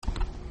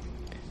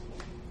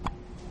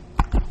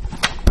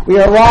We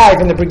are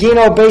live in the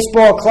Bergino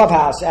Baseball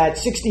Clubhouse at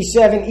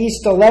 67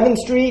 East 11th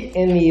Street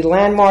in the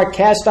landmark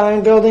Cast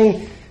Iron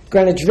Building,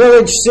 Greenwich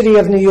Village, City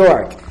of New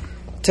York.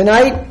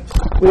 Tonight,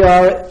 we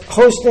are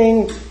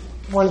hosting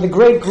one of the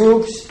great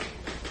groups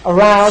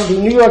around,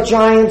 the New York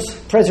Giants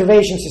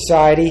Preservation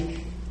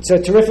Society. It's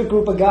a terrific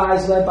group of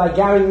guys led by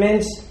Gary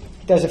Mintz.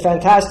 He does a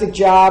fantastic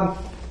job.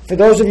 For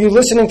those of you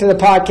listening to the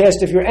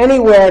podcast, if you're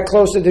anywhere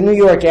close to the New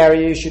York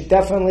area, you should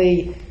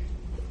definitely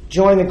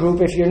join the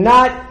group. If you're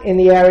not in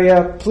the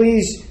area,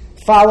 please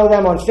follow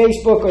them on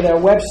Facebook or their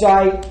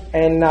website.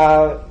 And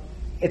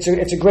it's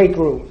a great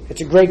group. It's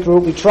a great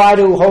group. We try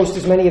to host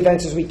as many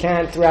events as we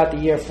can throughout the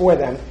year for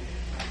them.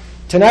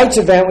 Tonight's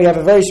event, we have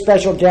a very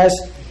special guest,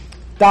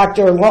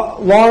 Dr.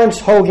 Lawrence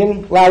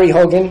Hogan, Larry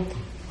Hogan,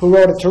 who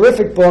wrote a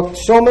terrific book,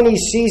 So Many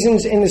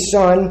Seasons in the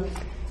Sun,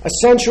 A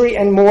Century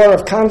and More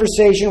of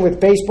Conversation with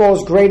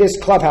Baseball's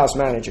Greatest Clubhouse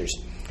Managers.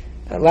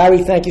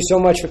 Larry, thank you so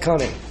much for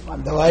coming.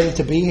 I'm delighted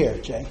to be here,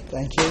 Jay.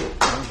 Thank you.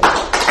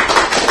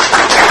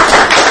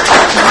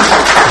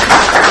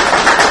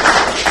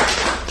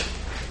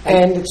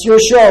 And it's your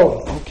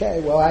show.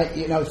 Okay.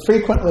 Well,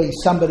 frequently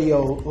somebody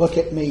will look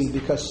at me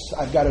because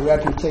I've got a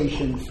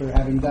reputation for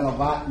having done a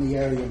lot in the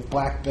area of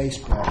black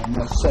baseball, and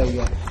they'll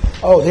say,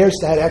 "Oh, there's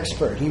that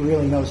expert. He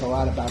really knows a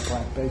lot about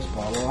black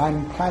baseball." Well,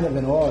 I'm kind of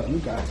in awe of you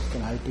guys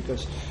tonight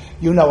because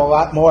you know a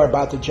lot more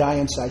about the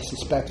Giants, I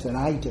suspect, than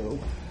I do.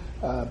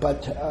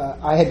 But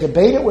I had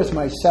debated with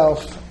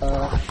myself.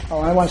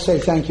 I want to say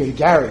thank you to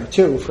Gary,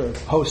 too, for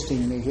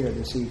hosting me here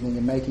this evening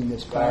and making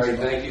this possible. Larry,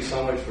 thank you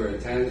so much for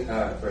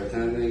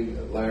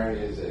attending. Larry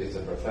is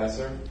a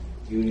professor,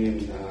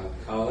 Union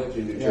College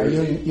in New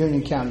Jersey.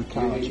 Union County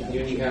College.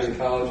 Union County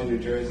College in New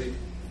Jersey.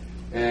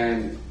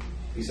 And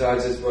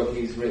besides this book,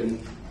 he's written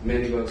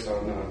many books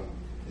on,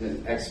 he's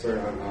an expert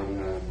on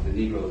the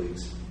Negro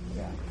Leagues.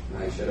 Yeah.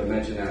 I should have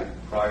mentioned that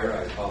prior.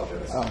 I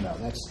apologize. Oh, no,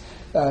 that's...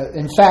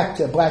 in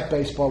fact, black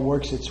baseball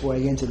works its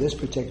way into this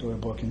particular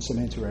book in some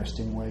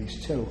interesting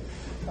ways, too.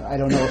 I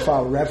don't know if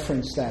I'll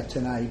reference that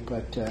tonight,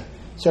 but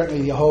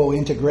certainly the whole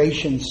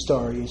integration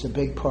story is a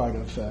big part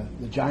of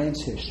the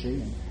Giants' history,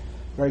 and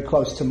very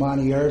close to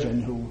Monty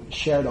Irvin, who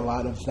shared a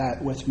lot of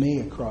that with me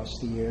across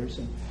the years.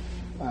 And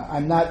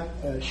I'm not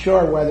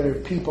sure whether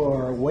people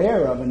are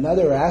aware of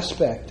another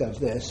aspect of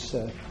this,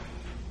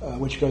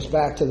 which goes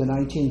back to the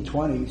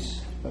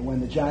 1920s,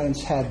 when the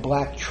Giants had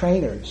black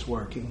trainers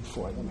working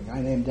for them. A guy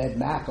named Ed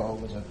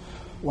Mackel was a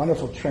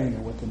wonderful trainer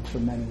with them for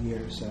many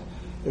years.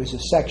 There's a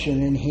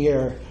section in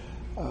here,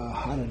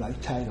 how did I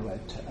title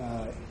it?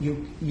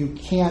 You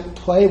can't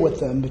play with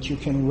them, but you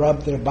can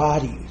rub their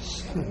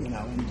bodies.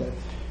 And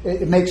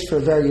it makes for a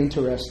very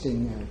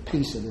interesting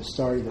piece of the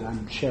story that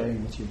I'm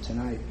sharing with you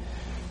tonight.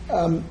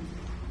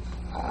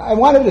 I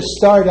wanted to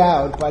start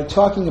out by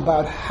talking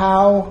about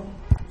how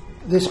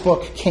this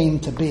book came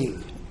to be.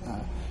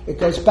 It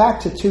goes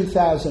back to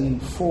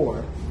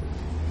 2004.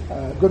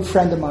 A good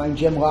friend of mine,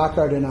 Jim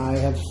Lockhart, and I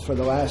have, for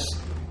the last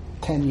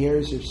 10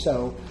 years or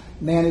so,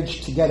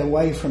 managed to get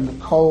away from the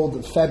cold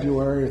of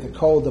February or the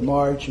cold of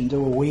March and do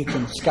a week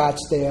in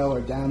Scottsdale or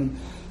down in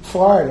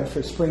Florida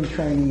for spring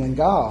training and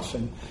golf.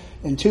 And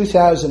in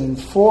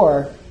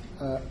 2004,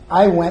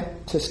 I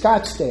went to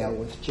Scottsdale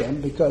with Jim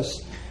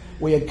because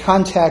we had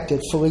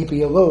contacted Felipe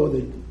Alou,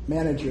 the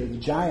manager of the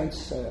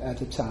Giants at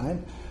the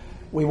time.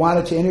 We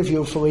wanted to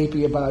interview Felipe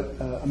about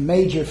a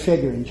major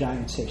figure in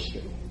Giants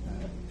history.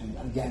 And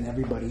again,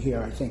 everybody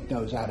here, I think,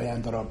 knows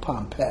Alejandro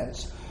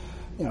Pompez.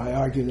 I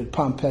argue that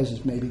Pompez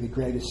is maybe the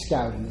greatest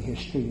scout in the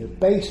history of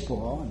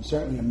baseball, and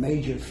certainly a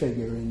major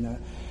figure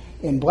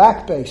in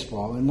black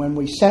baseball. And when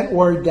we sent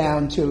word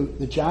down to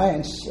the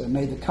Giants,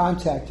 made the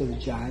contact of the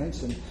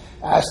Giants, and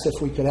asked if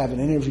we could have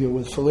an interview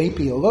with Felipe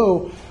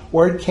Alou,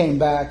 word came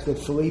back that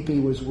Felipe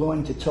was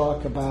willing to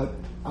talk about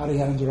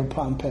Alejandro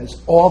Pompez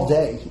all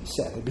day, he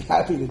said. I'd be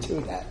happy to do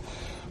that.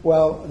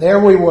 Well, there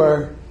we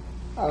were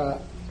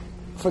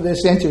for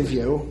this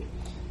interview,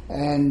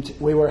 and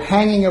we were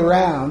hanging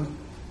around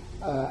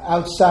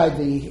outside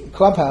the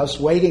clubhouse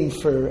waiting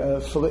for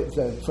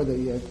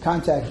the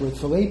contact with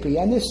Felipe,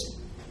 and this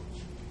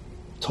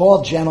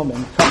tall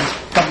gentleman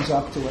comes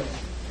up to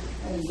us,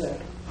 and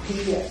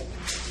he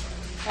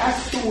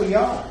asked who we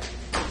are.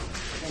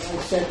 And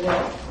I said,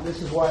 well,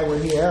 this is why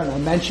we're here, and I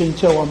mentioned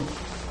to him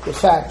the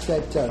fact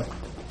that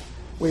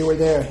we were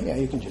there. Yeah,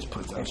 you can just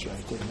put those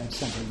right there. That's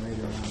something right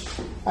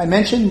around. I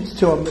mentioned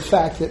to him the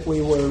fact that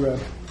we were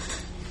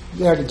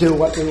there to do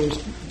what we were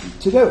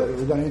to do.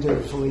 We were going to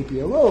interview Felipe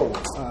Alou,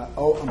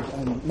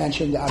 and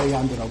mentioned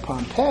Alejandro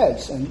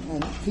Pompez.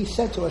 And he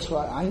said to us,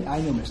 well, I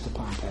knew Mr.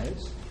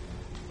 Pompez.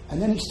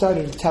 And then he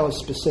started to tell us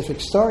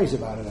specific stories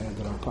about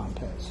Alejandro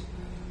Pompez.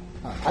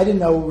 I didn't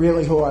know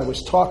really who I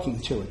was talking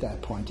to at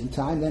that point in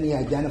time. Then he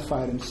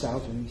identified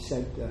himself and he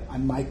said,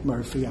 I'm Mike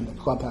Murphy. I'm the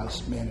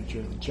clubhouse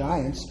manager of the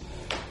Giants.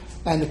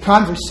 And the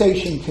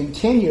conversation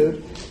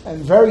continued,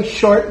 and very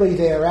shortly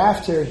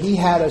thereafter, he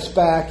had us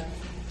back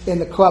in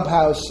the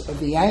clubhouse of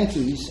the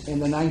Yankees in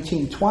the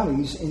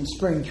 1920s in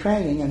spring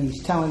training, and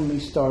he's telling me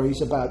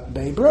stories about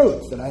Babe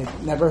Ruth that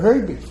I'd never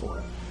heard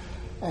before.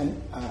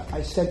 And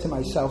I said to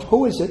myself,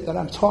 who is it that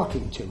I'm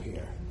talking to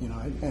here? You know,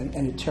 and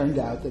it turned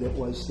out that it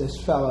was this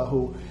fellow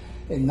who,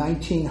 in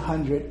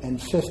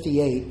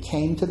 1958,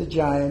 came to the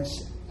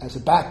Giants as a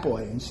bat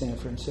boy in San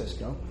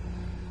Francisco.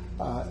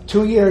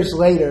 2 years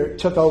later,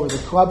 took over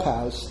the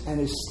clubhouse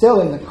and is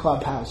still in the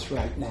clubhouse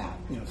right now.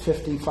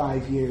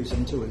 55 years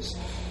into his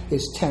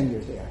tenure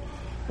there.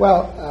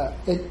 Well,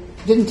 it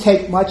didn't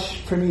take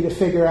much for me to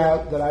figure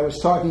out that I was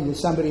talking to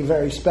somebody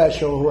very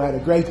special who had a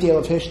great deal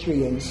of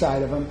history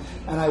inside of him,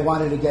 and I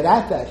wanted to get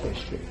at that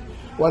history.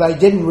 What I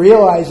didn't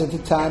realize at the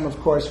time, of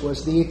course,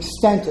 was the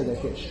extent of the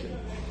history.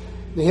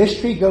 The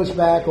history goes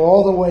back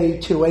all the way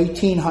to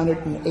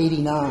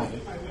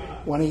 1889,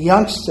 when a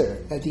youngster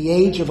at the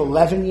age of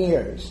 11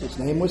 years, his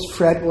name was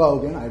Fred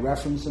Logan, I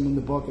reference him in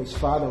the book as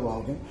Father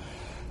Logan,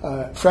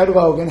 Fred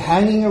Logan,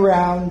 hanging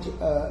around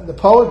the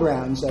Polo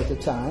Grounds at the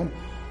time,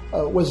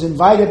 was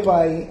invited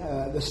by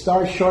the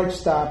star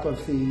shortstop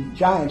of the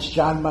Giants,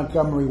 John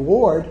Montgomery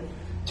Ward,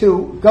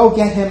 to go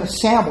get him a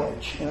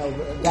sandwich,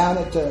 down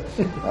at a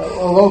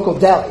local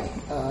deli.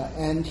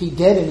 And he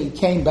did, and he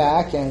came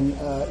back, and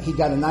he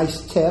got a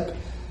nice tip.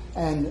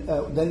 And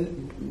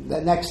then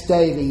the next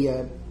day,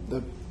 the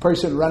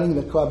person running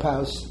the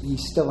clubhouse,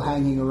 he's still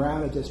hanging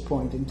around at this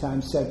point in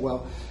time, said,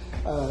 well,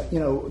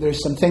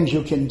 there's some things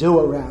you can do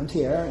around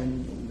here.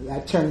 And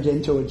that turned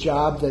into a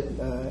job that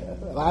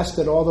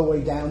lasted all the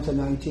way down to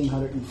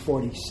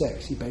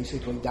 1946. He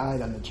basically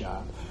died on the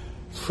job.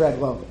 Fred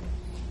Logan.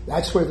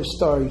 That's where the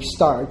story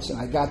starts, and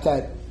I got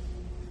that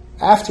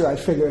after I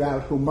figured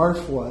out who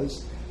Murph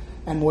was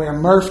and where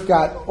Murph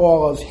got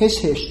all of his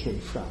history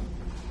from.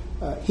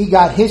 He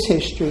got his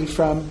history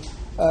from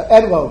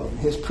Ed Logan,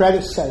 his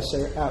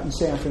predecessor out in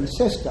San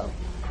Francisco.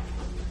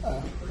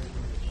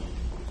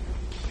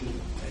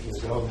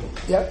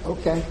 Yep,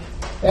 okay.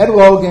 Ed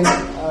Logan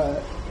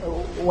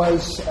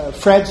was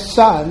Fred's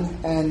son,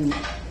 and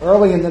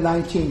early in the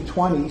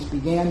 1920s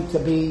began to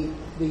be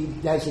the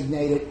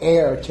designated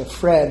heir to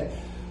Fred.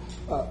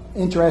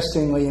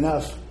 Interestingly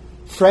enough,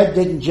 Fred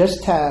didn't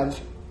just have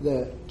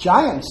the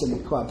Giants in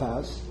the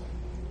clubhouse.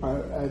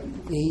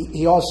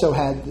 He also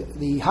had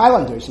the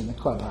Highlanders in the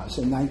clubhouse.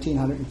 In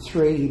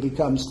 1903, he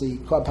becomes the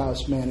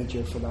clubhouse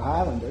manager for the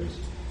Highlanders.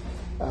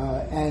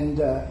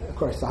 Of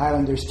course, the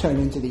Highlanders turn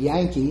into the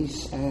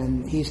Yankees,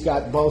 and he's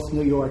got both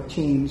New York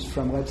teams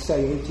from, let's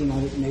say,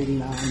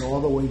 1889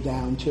 all the way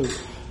down to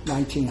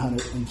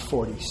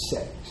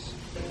 1946.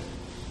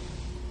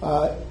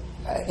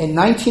 In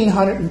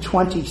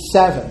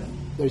 1927,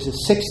 there's a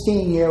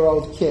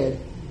 16-year-old kid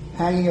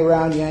hanging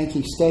around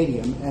Yankee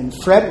Stadium, and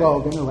Fred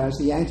Logan, who has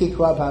the Yankee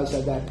clubhouse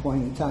at that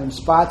point in time,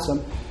 spots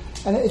him.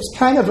 And it's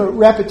kind of a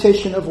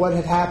repetition of what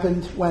had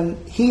happened when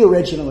he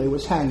originally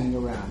was hanging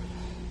around.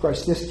 Of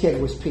course, this kid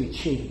was Pete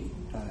Sheehy,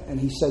 and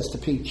he says to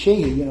Pete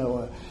Sheehy, you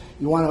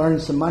want to earn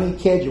some money,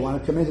 kid? You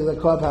want to come into the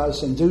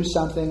clubhouse and do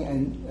something?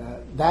 And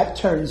that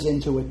turns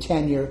into a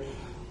tenure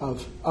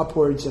of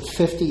upwards of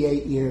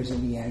 58 years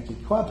in the Yankee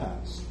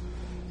clubhouse.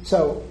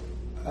 So,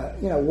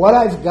 what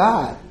I've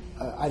got,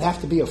 I'd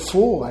have to be a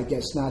fool, I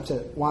guess, not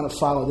to want to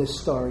follow this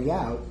story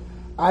out.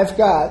 I've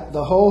got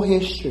the whole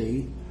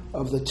history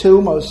of the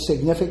two most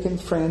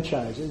significant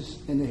franchises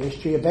in the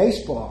history of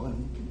baseball.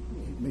 And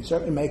we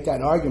certainly make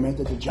that argument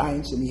that the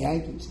Giants and the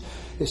Yankees,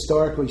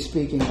 historically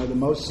speaking, are the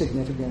most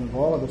significant of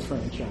all of the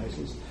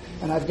franchises.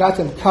 And I've got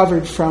them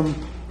covered from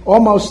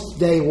almost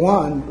day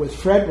one with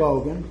Fred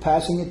Logan,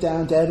 passing it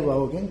down to Ed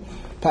Logan,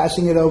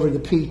 passing it over to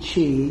Pete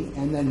Sheehy,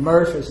 and then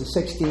Murph, as a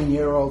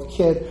 16-year-old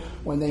kid,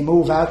 when they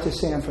move out to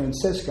San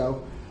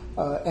Francisco,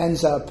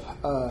 ends up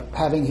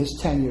having his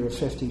tenure of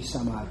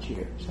 50-some-odd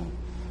years.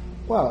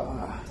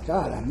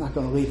 God, I'm not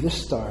going to leave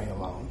this story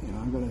alone.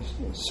 I'm going to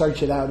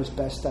search it out as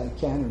best I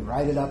can and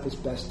write it up as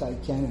best I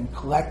can and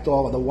collect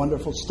all of the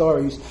wonderful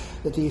stories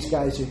that these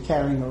guys are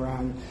carrying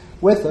around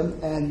with them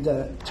and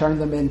turn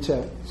them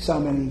into so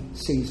many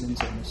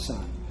seasons in the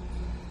sun.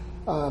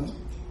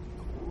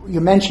 You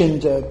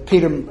mentioned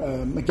Peter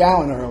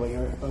McGowan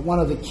earlier. One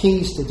of the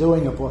keys to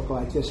doing a book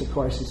like this, of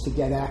course, is to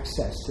get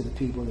access to the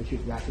people that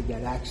you've got to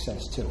get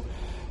access to.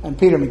 And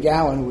Peter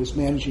McGowan, who was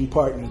managing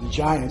partner of the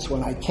Giants,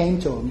 when I came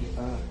to him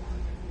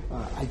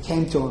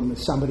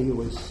as somebody who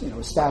was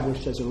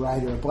established as a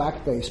writer of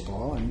black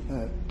baseball, and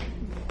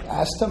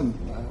asked him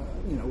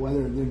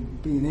whether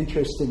there'd be an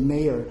interest in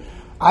me, or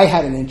I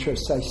had an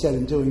interest, I said,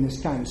 in doing this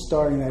kind of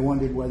story, and I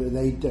wondered whether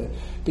they'd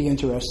be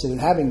interested in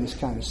having this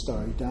kind of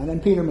story done.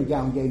 And Peter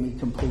McGowan gave me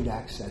complete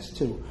access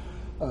to.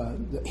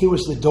 He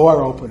was the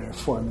door opener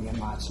for me in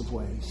lots of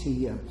ways.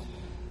 He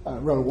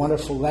wrote a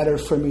wonderful letter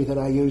for me that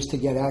I used to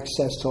get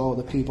access to all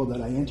the people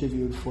that I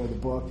interviewed for the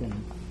book, and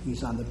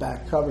he's on the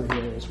back cover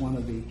here as one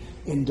of the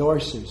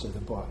endorsers of the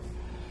book.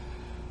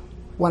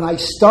 When I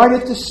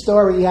started the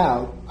story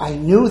out, I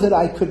knew that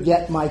I could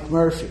get Mike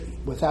Murphy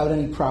without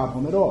any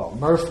problem at all.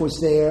 Murph was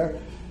there,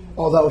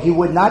 although he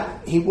wouldn't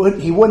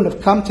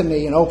have come to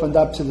me and opened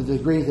up to the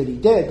degree that he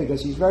did,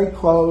 because he's very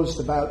closed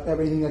about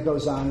everything that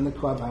goes on in the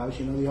clubhouse.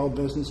 The whole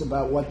business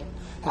about what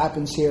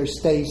happens here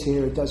stays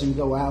here, it doesn't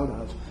go out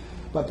of.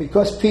 But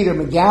because Peter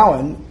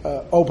McGowan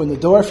opened the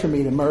door for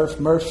me to Murph,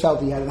 Murph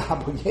felt he had an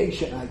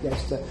obligation, I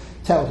guess, to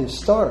tell his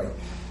story.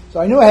 So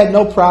I knew I had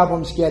no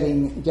problems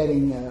getting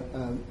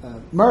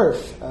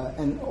Murph,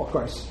 and of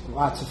course,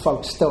 lots of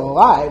folks still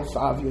alive,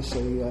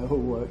 obviously,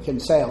 who can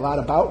say a lot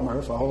about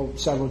Murph.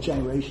 Several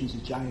generations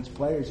of Giants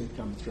players had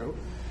come through.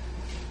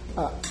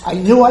 I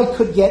knew I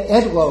could get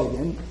Ed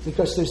Logan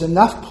because there's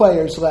enough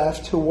players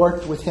left who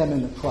worked with him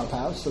in the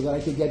clubhouse so that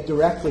I could get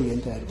directly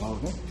into Ed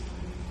Logan.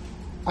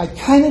 I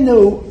kind of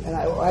knew, and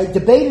I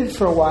debated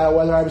for a while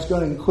whether I was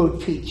going to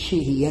include Pete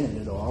Sheehy in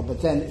it at all,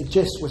 but then it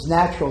just was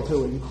natural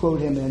to include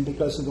him in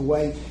because of the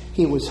way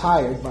he was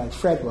hired by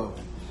Fred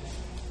Logan.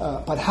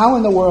 But how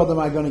in the world am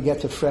I going to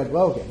get to Fred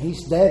Logan?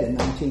 He's dead in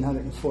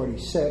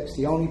 1946.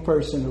 The only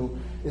person who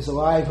is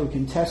alive who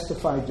can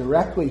testify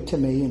directly to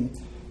me, and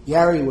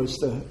Gary was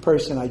the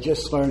person I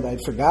just learned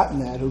I'd forgotten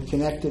that, who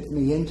connected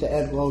me into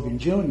Ed Logan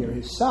Jr.,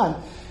 his son,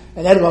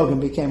 and Ed Logan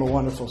became a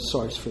wonderful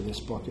source for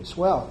this book as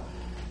well.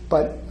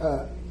 But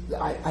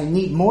I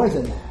need more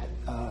than that,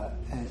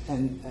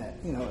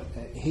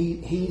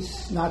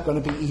 he's not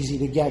going to be easy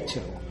to get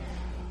to.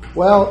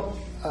 Well,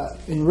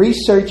 in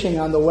researching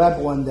on the web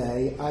one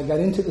day, I got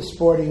into the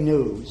Sporting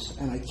News,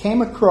 and I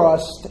came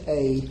across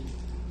a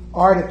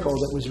article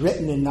that was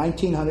written in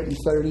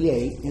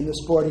 1938 in the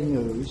Sporting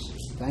News.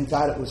 Thank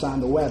God it was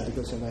on the web,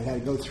 because if I had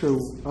to go through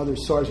other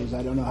sources,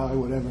 I don't know how I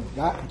would ever have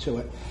gotten to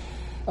it.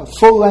 A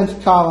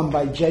full-length column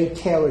by J.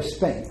 Taylor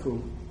Spink,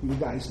 who you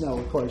guys know,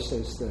 of course,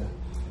 as the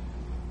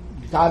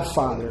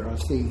godfather of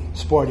the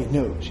Sporting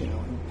News,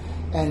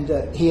 And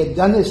he had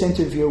done this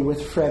interview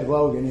with Fred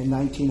Logan in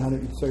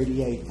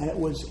 1938, and it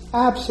was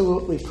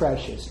absolutely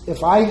precious.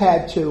 If I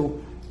had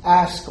to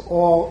ask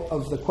all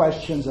of the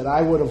questions that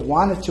I would have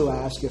wanted to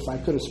ask if I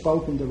could have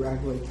spoken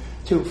directly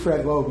to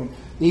Fred Logan,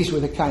 these were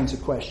the kinds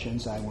of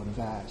questions I would have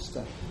asked.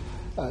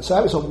 So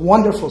that was a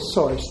wonderful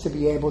source to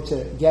be able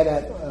to get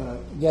at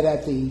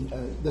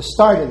the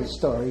start of the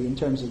story in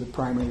terms of the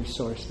primary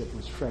source that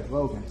was Fred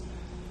Logan.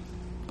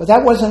 But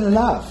that wasn't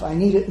enough. I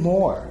needed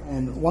more.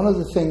 And one of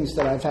the things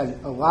that I've had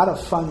a lot of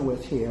fun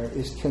with here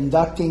is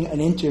conducting an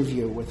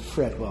interview with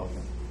Fred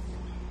Logan.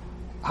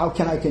 How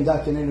can I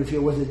conduct an interview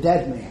with a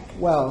dead man?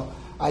 Well,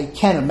 I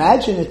can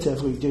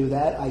imaginatively do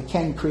that. I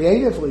can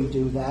creatively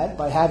do that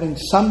by having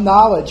some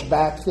knowledge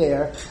back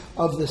there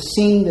of the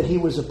scene that he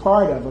was a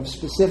part of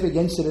specific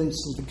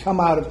incidents that come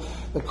out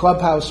of the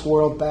clubhouse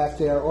world back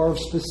there, or of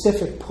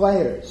specific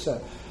players.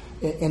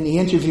 In the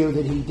interview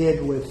that he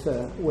did with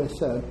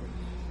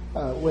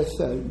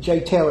J.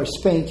 Taylor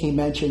Spink, he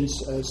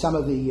mentions some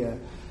of the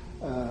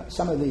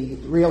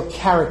real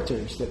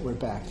characters that were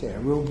back there,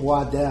 Rube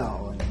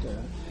Waddell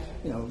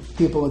and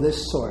people of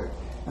this sort.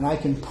 And I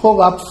can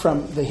pull up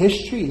from the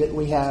history that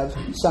we have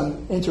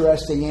some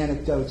interesting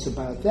anecdotes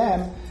about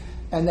them,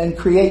 and then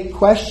create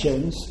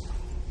questions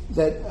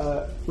that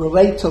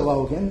relate to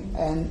Logan,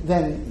 and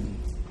then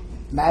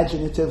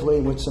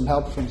imaginatively, with some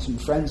help from some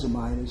friends of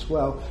mine as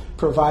well,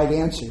 provide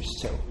answers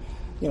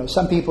to.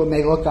 Some people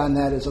may look on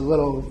that as a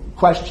little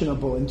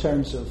questionable in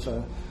terms of,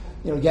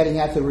 getting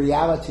at the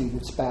reality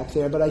that's back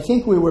there, but I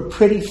think we were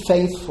pretty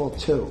faithful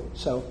too.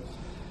 So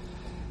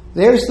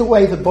there's the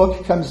way the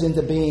book comes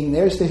into being.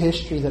 There's the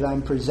history that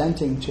I'm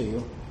presenting to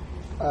you.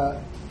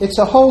 It's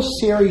a whole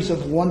series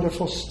of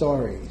wonderful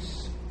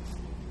stories.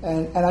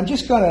 And I'm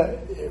just going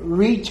to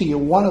read to you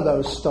one of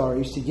those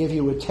stories to give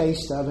you a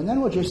taste of, and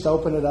then we'll just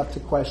open it up to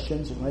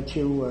questions and let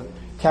you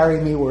carry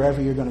me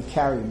wherever you're going to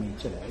carry me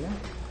today.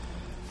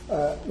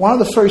 Yeah? One of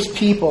the first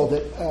people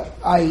that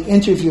I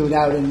interviewed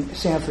out in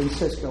San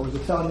Francisco was a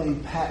fellow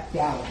named Pat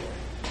Gallagher.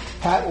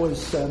 Pat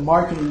was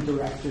marketing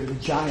director of the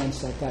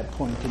Giants at that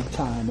point in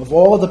time. Of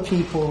all of the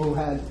people who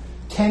had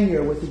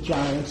tenure with the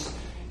Giants,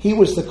 he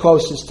was the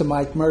closest to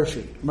Mike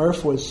Murphy.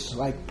 Murph was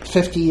like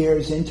 50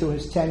 years into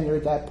his tenure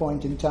at that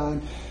point in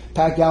time.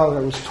 Pat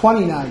Gallagher was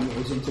 29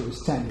 years into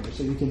his tenure.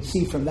 So you can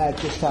see from that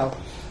just how,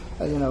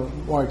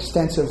 more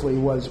extensively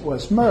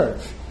was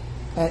Murph.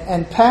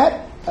 And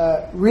Pat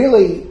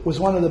really was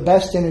one of the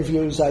best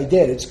interviews I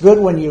did. It's good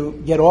when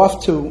you get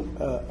off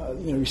to,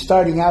 you're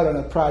starting out on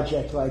a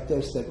project like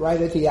this, that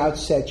right at the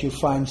outset you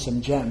find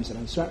some gems, and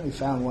I certainly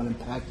found one in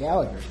Pat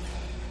Gallagher.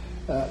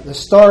 The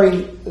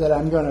story that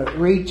I'm going to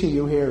read to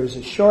you here is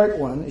a short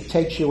one. It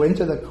takes you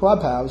into the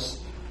clubhouse,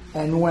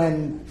 and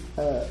when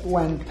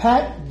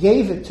Pat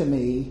gave it to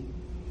me,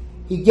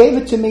 he gave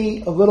it to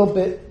me a little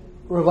bit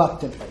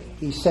reluctantly.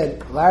 He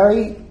said,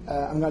 "Larry,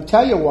 I'm going to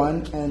tell you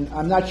one, and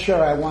I'm not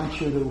sure I want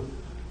you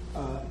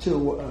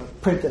to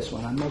print this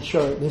one. I'm not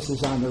sure this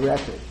is on the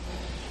record."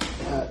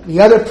 The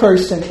other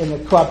person in the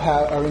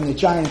clubhouse, or in the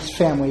Giants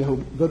family, who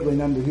a goodly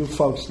number of you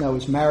folks know,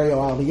 is Mario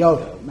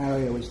Alioto.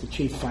 Mario is the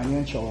chief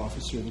financial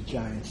officer of the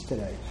Giants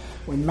today.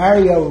 When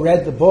Mario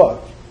read the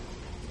book,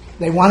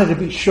 they wanted to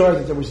be sure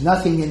that there was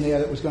nothing in there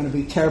that was going to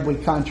be terribly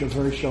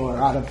controversial or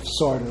out of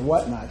sort or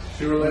whatnot. Is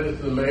he related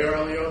to the mayor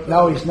Alioto?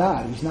 No, he's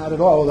not. He's not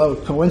at all, although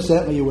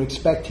coincidentally you would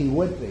expect he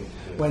would be.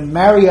 When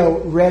Mario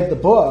read the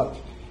book,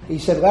 he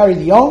said, "Larry,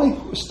 the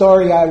only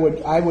story I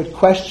would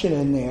question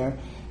in there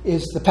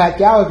is the Pat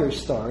Gallagher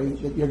story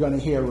that you're going to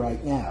hear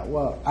right now.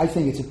 Well, I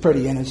think it's a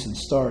pretty innocent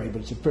story,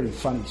 but it's a pretty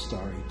funny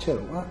story,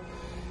 too. Huh?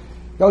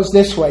 It goes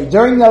this way.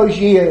 During those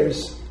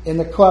years in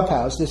the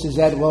clubhouse, this is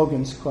Ed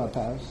Logan's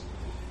clubhouse,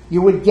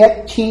 you would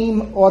get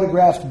team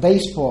autographed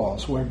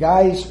baseballs where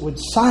guys would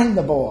sign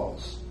the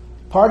balls.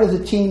 Part of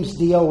the team's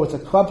deal with the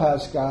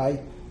clubhouse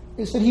guy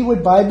is that he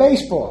would buy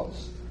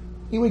baseballs.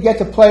 He would get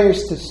the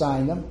players to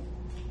sign them,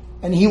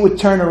 and he would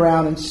turn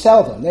around and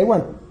sell them. They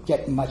weren't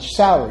getting much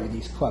salary,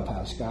 these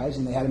clubhouse guys,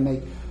 and they had to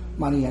make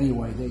money any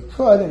way they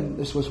could, and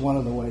this was one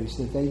of the ways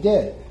that they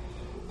did.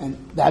 And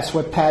that's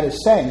what Pat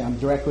is saying. I'm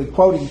directly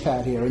quoting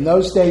Pat here. In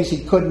those days,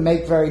 he couldn't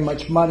make very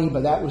much money,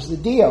 but that was the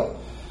deal.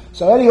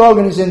 So Eddie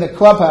Logan is in the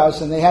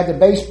clubhouse, and they had the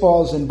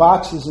baseballs in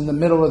boxes in the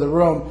middle of the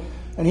room,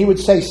 and he would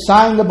say,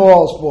 "Sign the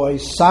balls,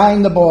 boys.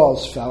 Sign the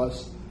balls,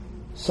 fellas."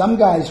 Some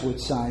guys would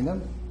sign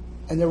them,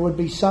 and there would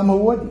be some who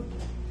wouldn't.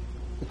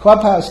 The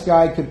clubhouse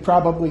guy could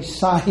probably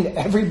sign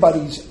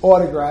everybody's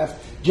autograph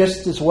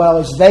just as well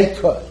as they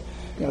could.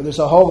 You know, there's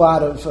a whole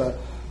lot of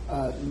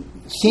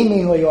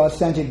seemingly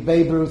authentic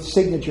Babe Ruth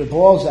signature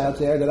balls out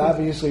there that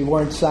obviously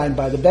weren't signed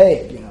by the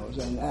Babe. You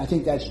know, and I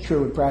think that's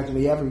true in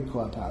practically every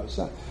clubhouse.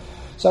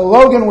 So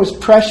Logan was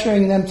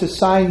pressuring them to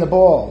sign the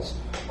balls.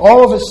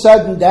 All of a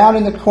sudden, down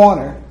in the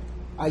corner,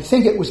 I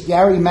think it was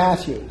Gary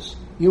Matthews.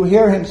 You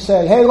hear him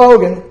say, "Hey,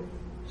 Logan,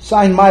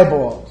 sign my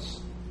balls."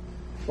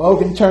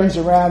 Logan turns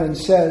around and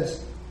says,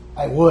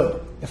 "I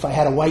would if I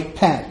had a white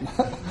pen."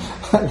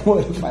 I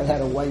would if I had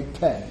a white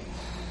pen.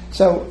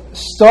 So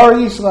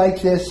stories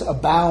like this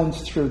abound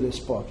through this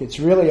book. It's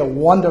really a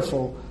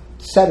wonderful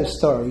set of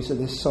stories of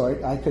this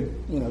sort. I could,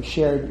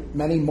 share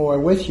many more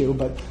with you,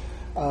 but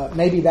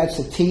maybe that's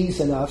a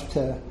tease enough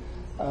to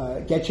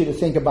get you to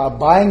think about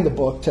buying the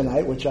book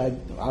tonight, which I'd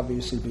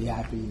obviously be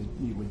happy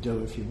you would do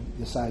if you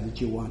decide that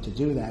you want to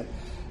do that.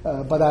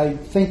 But I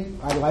think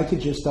I'd like to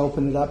just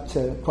open it up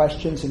to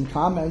questions and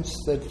comments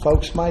that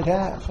folks might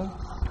have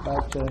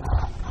about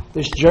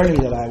this journey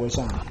that I was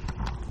on.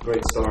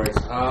 Great stories.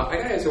 I got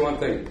to answer one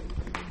thing.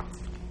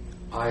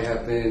 I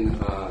have been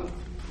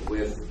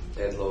with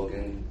Ed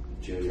Logan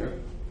Jr.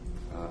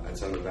 At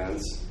some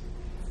events.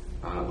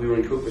 We were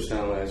in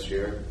Cooperstown last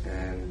year,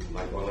 and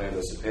like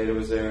Orlando Cepeda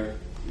was there,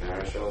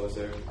 Marichal was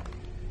there,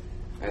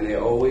 and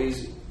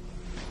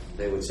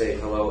they would say,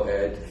 "Hello,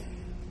 Ed,"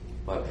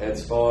 but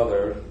Ed's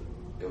father,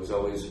 it was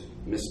always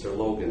Mr.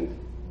 Logan.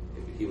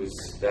 He was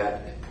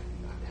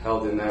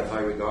held in that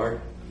high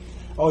regard.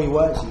 Oh, he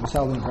was. He was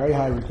held in very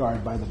high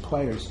regard by the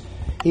players.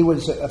 He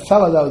was a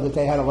fellow, though, that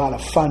they had a lot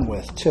of fun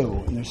with,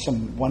 too. And there's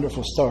some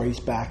wonderful stories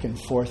back and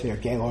forth there.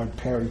 Gaylord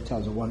Perry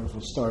tells a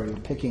wonderful story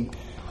of picking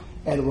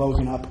Ed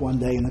Logan up one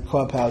day in the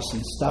clubhouse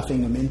and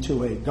stuffing him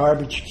into a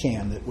garbage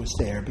can that was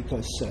there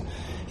because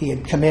he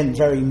had come in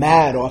very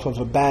mad off of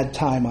a bad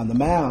time on the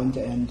mound,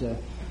 and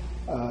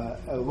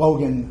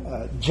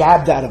Logan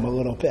jabbed at him a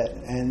little bit,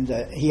 and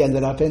he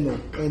ended up in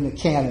the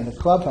can in the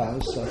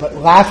clubhouse, but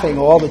laughing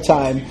all the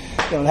time,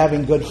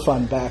 having good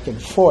fun back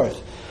and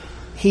forth.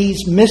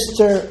 He's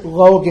Mr.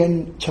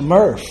 Logan to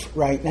Murph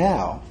right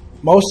now.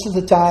 Most of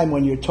the time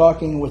when you're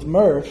talking with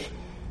Murph,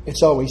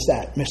 it's always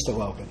that, Mr.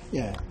 Logan.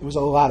 Yeah, it was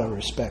a lot of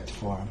respect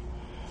for him.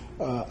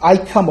 I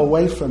come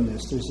away from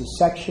this. There's a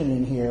section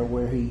in here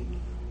where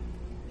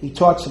he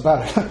talks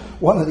about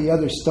one of the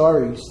other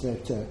stories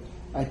that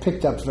I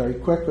picked up very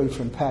quickly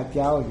from Pat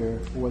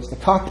Gallagher was the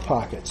cock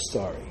pocket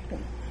story.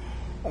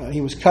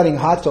 He was cutting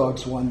hot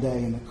dogs one day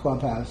in the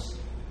clubhouse,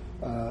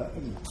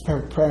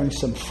 preparing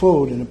some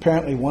food, and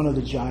apparently one of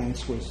the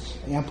Giants was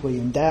amply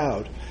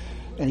endowed.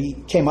 And he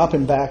came up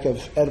in back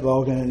of Ed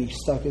Logan and he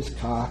stuck his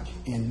cock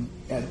in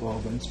Ed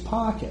Logan's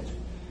pocket.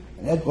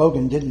 And Ed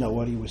Logan didn't know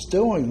what he was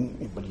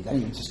doing, but then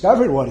he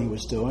discovered what he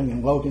was doing.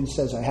 And Logan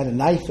says, "I had a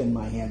knife in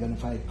my hand, and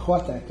if I had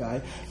caught that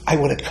guy, I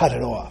would have cut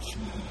it off."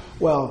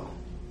 Well,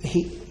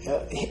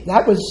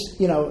 that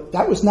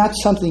was not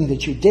something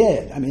that you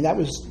did. I mean, that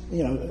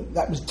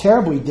was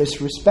terribly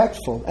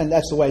disrespectful, and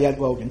that's the way Ed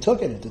Logan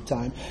took it at the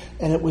time.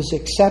 And it was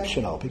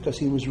exceptional because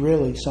he was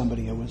really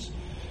somebody who was,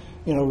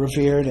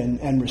 revered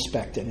and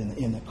respected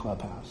in the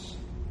clubhouse.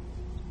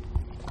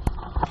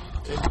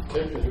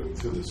 Take me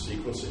through the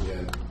sequence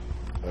again.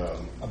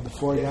 Of the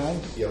four guys?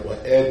 Yeah, well,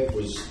 Ed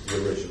was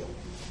the original.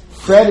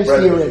 Fred is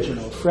the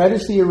original. Fred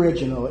is the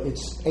original.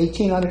 It's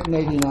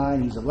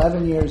 1889. He's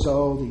 11 years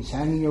old. He's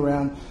hanging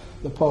around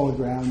the Polo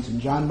Grounds, and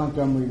John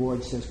Montgomery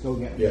Ward says, "Go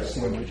get me a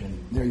sandwich," and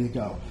there you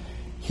go.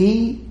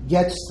 He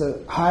gets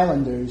the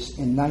Highlanders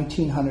in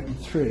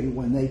 1903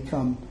 when they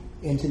come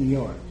into New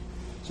York.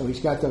 So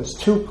he's got those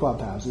two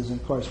clubhouses, and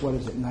of course,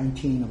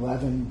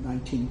 1911,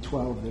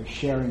 1912, they're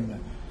sharing the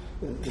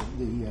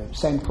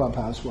same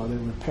clubhouse while they're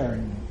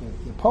repairing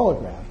the Polo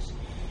Grounds.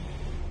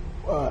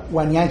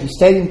 When Yankee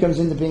Stadium comes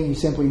into being, he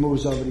simply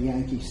moves over to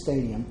Yankee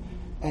Stadium,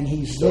 and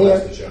he's there.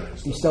 Has the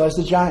Giants, he still has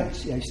the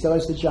Giants. Yeah, he still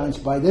has the Giants.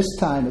 By this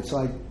time, it's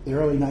like the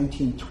early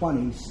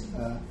 1920s.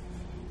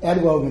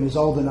 Ed Logan is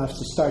old enough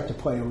to start to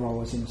play a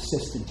role as an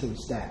assistant to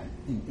his dad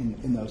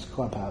in those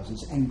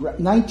clubhouses. And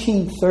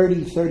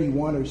 1930,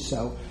 31 or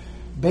so,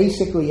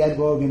 basically Ed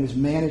Logan is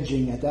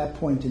managing at that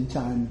point in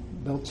time.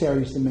 Bill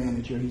Terry's the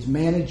manager. He's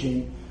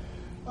managing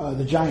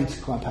the Giants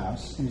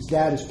clubhouse, and his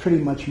dad has pretty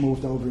much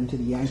moved over into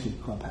the Yankee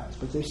clubhouse.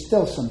 But there's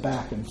still some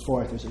back and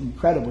forth. There's an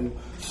incredibly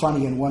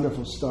funny and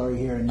wonderful story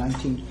here in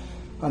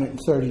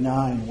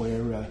 1939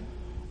 where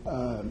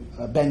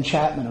Ben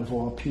Chapman, of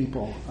all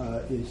people,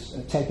 is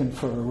taken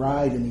for a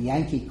ride in the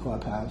Yankee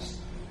clubhouse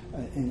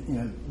in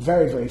a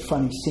very, very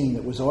funny scene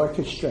that was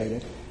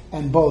orchestrated,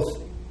 and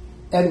both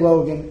Ed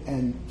Logan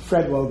and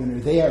Fred Logan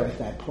are there at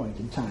that point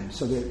in time.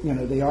 So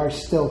they are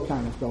still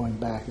kind of going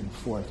back and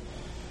forth.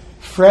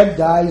 Fred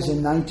dies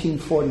in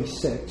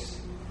 1946,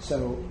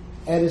 so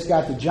Ed has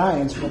got the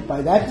Giants, but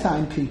by that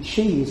time Pete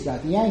Sheehy has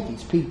got the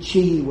Yankees. Pete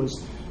Sheehy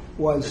was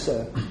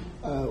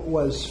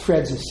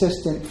Fred's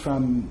assistant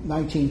from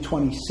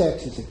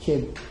 1926 as a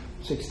kid,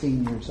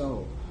 16 years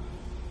old.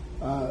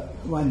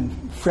 When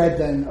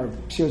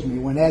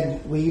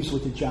Ed leaves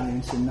with the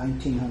Giants in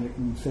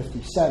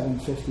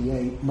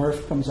 1957-58,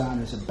 Murph comes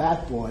on as a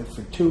bat boy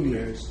for 2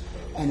 years,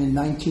 and in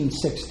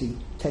 1960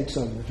 takes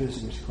over the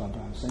Visitors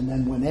Clubhouse. And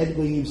then when Ed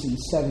leaves in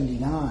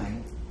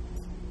 79,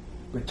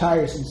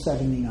 retires in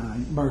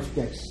 79, Murph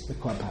gets the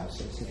clubhouse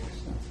as it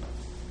is.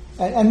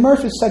 And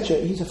Murph is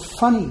he's a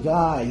funny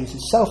guy. He's a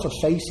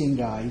self-effacing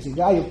guy. He's a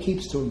guy who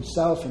keeps to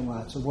himself in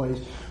lots of ways,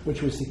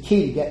 which was the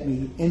key to get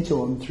me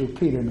into him through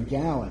Peter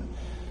McGowan.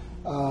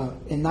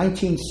 In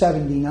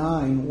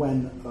 1979,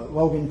 when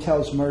Logan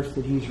tells Murph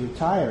that he's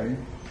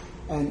retiring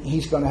and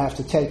he's going to have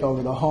to take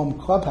over the home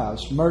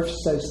clubhouse, Murph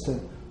says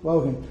to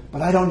Logan,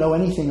 "But I don't know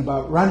anything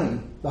about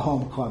running the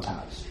home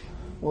clubhouse."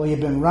 Well,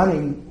 you've been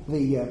running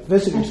the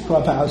Visitors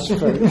Clubhouse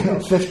for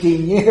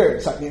 15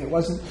 years. I mean, it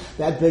wasn't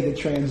that big a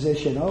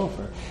transition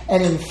over.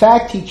 And in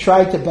fact, he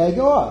tried to beg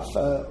off.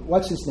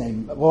 What's his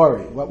name?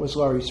 Laurie. What was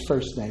Laurie's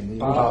first name?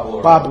 Bob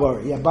Laurie. Bob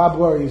Laurie. Yeah, Bob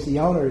Laurie was the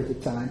owner at the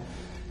time.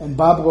 And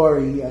Bob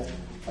Laurie,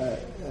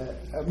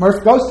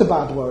 Murph goes to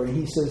Bob Laurie.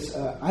 He says,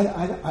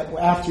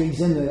 after he's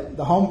in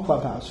the home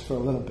clubhouse for a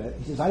little bit,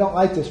 he says, "I don't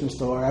like this,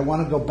 Mr. Laurie. I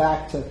want to go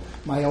back to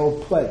my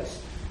old place."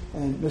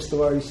 And Mr.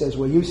 Laurie says,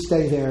 "Well, you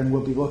stay there and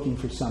we'll be looking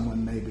for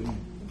someone maybe."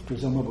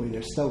 Presumably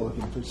they're still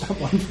looking for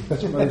someone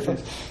because Murph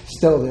is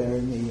still there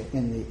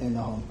in the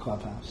home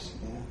clubhouse.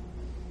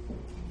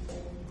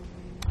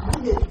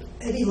 Yeah.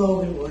 Eddie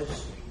Logan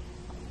was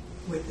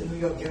with the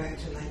New York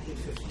Giants in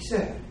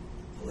 1957,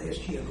 the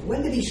last year. But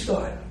when did he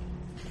start?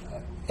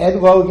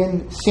 Ed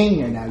Logan,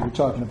 Sr. now you're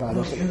talking about.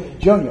 No,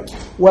 Junior.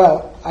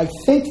 Well, I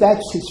think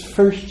that's his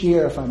first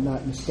year, if I'm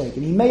not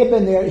mistaken. He may have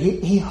been there.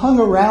 He hung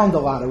around a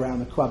lot around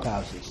the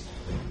clubhouses.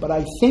 But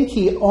I think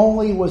he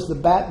only was the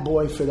bat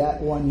boy for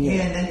that 1 year.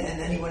 Yeah, and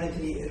then he went into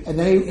the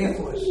Air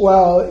Force.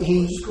 Well,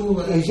 he's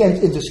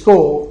into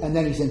school, and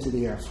then he's into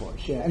the Air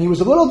Force, yeah. And he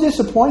was a little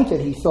disappointed,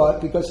 he thought,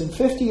 because in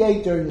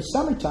 58, during the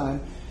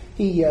summertime,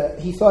 he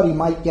thought he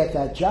might get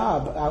that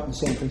job out in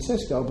San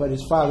Francisco, but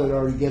his father had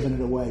already given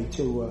it away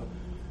to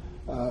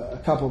a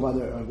couple of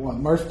other...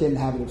 Murph didn't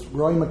have it.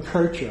 Roy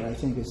McKercher, I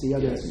think, is the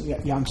other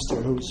youngster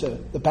who's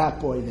the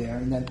bat boy there.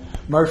 And then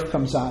Murph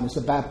comes on as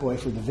the bat boy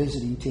for the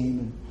visiting team,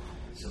 and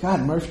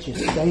God, Murph just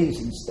stays.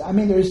 I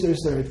mean, is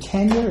there a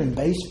tenure in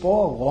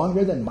baseball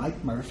longer than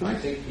Mike Murphy? I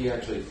think he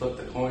actually flipped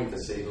the coin to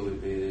see who would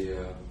be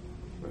the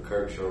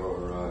McKercher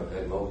or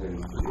Ed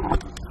Logan, the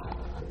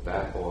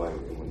bat boy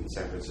in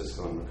San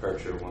Francisco, and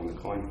McKercher won the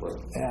coin flip.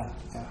 Yeah.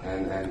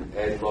 And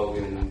Ed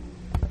Logan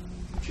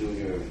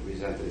Jr.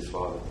 resented his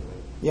father.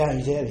 Yeah,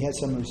 he did. He had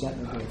some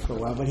resentment there for a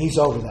while, but he's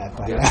over that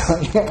by Yeah. now.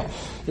 Yeah.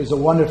 There's a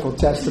wonderful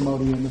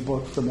testimony in the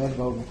book from Ed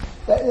Logan.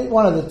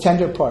 One of the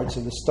tender parts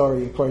of the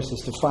story, of course, is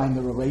to find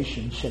the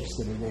relationships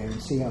that are there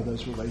and see how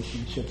those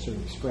relationships are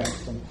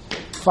expressed. And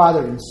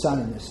father and son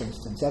in this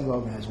instance, Ed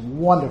Logan has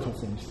wonderful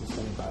things to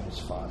say about his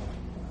father.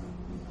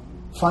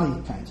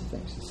 Funny kinds of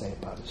things to say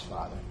about his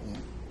father. Yeah.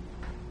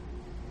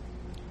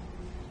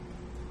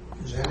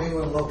 Is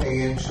anyone looking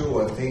into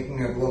or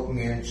thinking of looking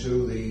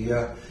into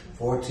the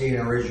 14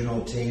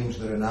 original teams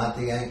that are not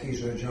the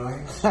Yankees or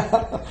Giants?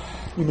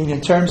 You mean in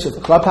terms of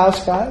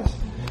clubhouse guys?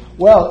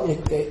 Well,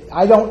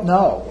 I don't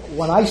know.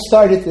 When I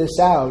started this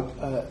out,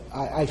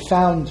 I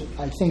found,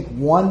 I think,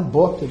 one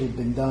book that had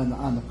been done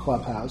on the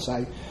clubhouse.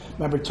 I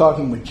remember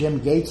talking with Jim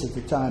Gates at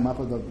the time up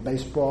at the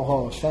Baseball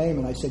Hall of Fame,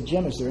 and I said,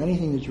 "Jim, is there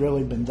anything that's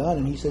really been done?"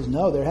 And he says,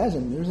 "No, there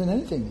hasn't. There isn't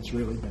anything that's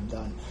really been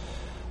done."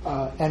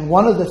 And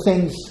one of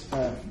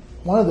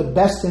the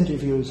best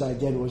interviews I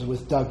did was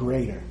with Doug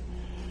Rader.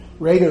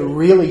 Rader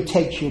really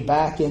takes you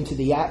back into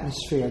the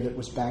atmosphere that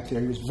was back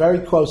there. He was very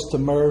close to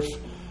Murph.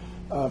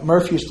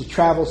 Murph used to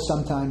travel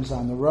sometimes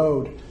on the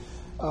road.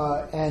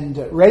 And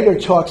Rader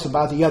talks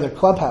about the other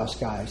clubhouse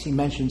guys. He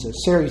mentions a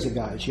series of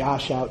guys,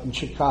 Yash out in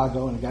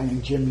Chicago and a guy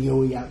named Jim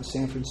Huey out in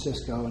San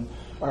Francisco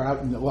or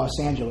out in Los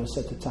Angeles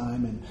at the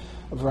time, and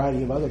a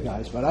variety of other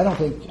guys. But I don't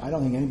think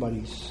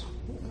anybody's...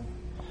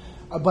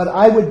 But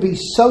I would be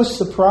so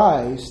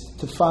surprised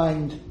to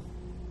find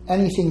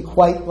anything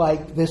quite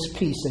like this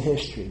piece of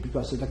history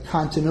because of the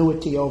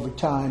continuity over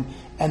time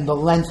and the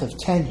length of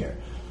tenure.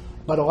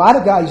 But a lot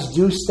of guys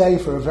do stay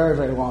for a very,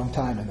 very long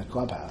time in the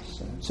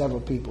clubhouse. And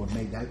several people have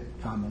made that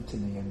comment to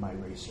me in my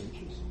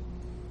researches.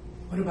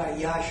 What about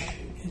Yash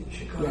in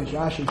Chicago? Yeah,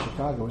 Josh in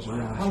Chicago was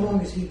around. How long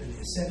has he been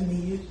there? 70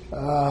 years?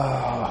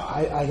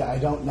 I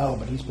don't know,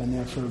 but he's been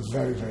there for a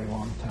very, very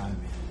long time.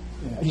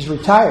 Yeah, he's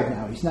retired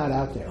now. He's not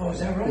out there. Oh, is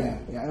that right?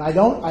 Yeah. And I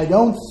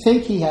don't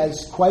think he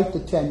has quite the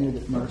tenure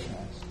that Murph has.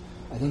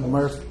 I think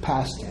Murph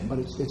passed him, but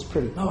it's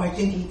pretty close. No, I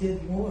think he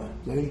did more.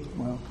 Did he?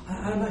 Well,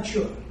 I'm not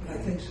sure, but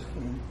I think so.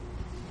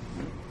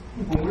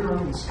 When we were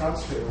in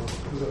Scottsdale,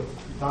 was it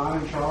Don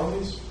and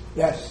Charlie's?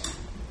 yes.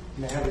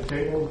 And they have a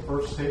table, the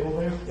first table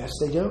there? Yes,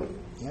 they do.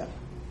 Yeah.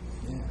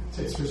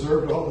 It's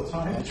reserved all the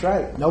time? That's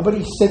right.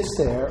 Nobody sits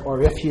there,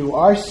 or if you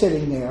are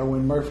sitting there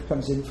when Murph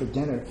comes in for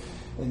dinner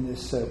in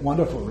this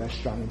wonderful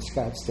restaurant in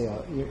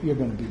Scottsdale, you're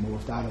going to be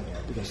moved out of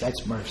there because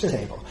that's Murph's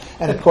table.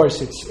 And of course,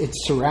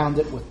 it's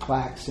surrounded with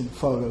plaques and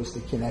photos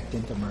that connect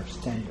into Murph's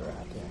tenure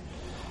out there.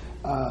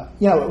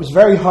 It was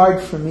very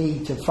hard for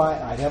me to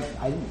find. I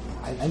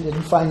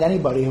didn't find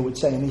anybody who would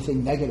say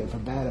anything negative or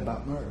bad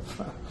about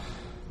Murph.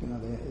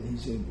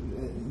 He's the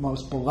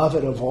most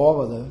beloved of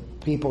all of the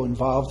people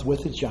involved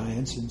with the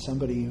Giants, and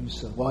somebody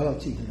whose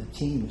loyalty to the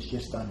team is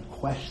just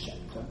unquestioned.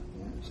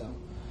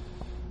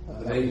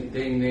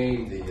 They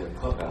named the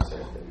clubhouse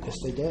after him. Yes,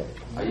 they did.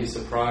 Are you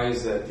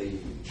surprised that the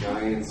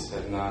Giants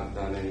have not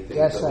done anything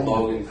Yes, with the I am.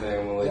 Logan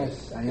family,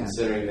 Yes, I am.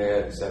 considering they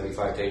had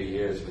 75 to 80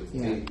 years with the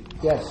team?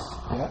 Yes,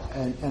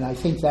 and I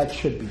think that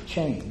should be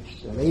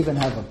changed. They even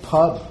have a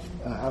pub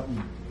out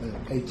in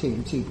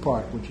AT&T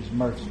Park, which is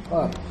Murph's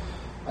pub.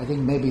 I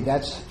think maybe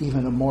that's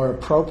even a more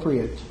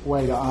appropriate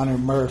way to honor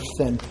Murph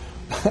than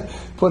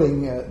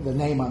putting the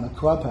name on the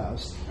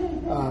clubhouse.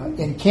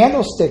 In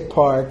Candlestick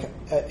Park,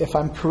 if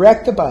I'm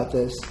correct about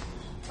this,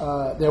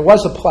 there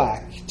was a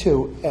plaque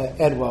to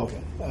Ed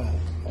Logan,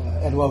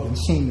 Ed Logan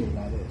Sr.,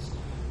 that is.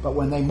 But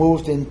when they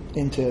moved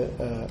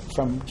into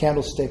from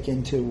Candlestick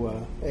into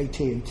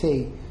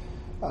AT&T,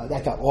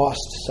 that got lost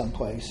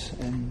someplace,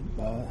 and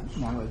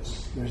now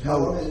there's How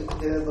no. long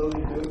did Ed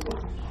Logan do it for?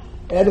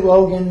 Ed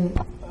Logan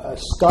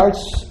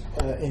starts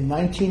in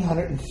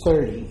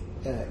 1930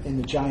 in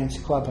the Giants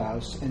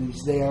clubhouse, and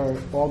he's there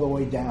all the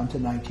way down to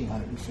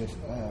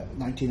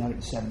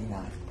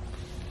 1979.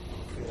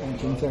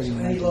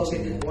 1930, Eddie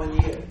Logan did 1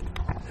 year. Is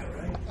that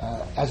right?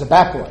 As a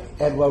bat boy,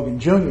 Ed Logan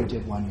Jr.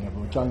 did 1 year,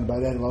 but we're talking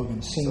about Ed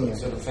Logan Sr.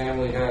 So the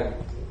family had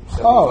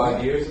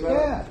 75 years about it?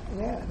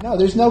 Yeah. No,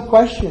 there's no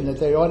question that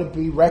there ought to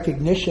be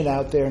recognition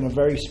out there in a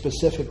very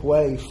specific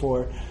way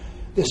for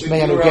this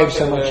man who gave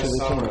so much to the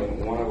summer, team.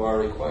 and one of our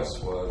requests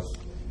was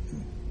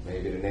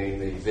maybe to name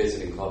the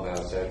visiting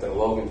clubhouse after the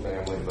Logan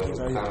family, but it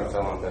kind of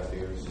fell on deaf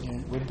ears. Yeah,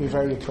 it would be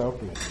very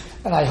appropriate.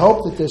 And I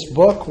hope that this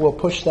book will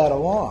push that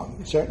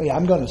along. Certainly,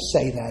 I'm going to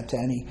say that to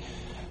any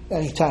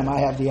time I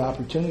have the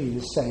opportunity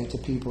to say it to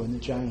people in the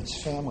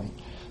Giants family.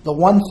 The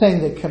one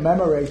thing that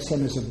commemorates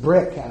him is a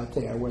brick out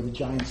there where the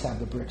Giants have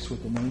the bricks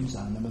with the names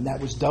on them, and that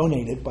was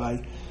donated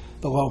by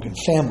the Logan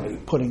family,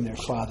 putting their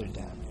father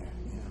down there.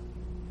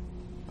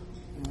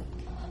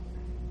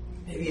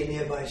 Maybe a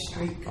nearby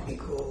street could be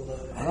called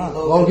Eddie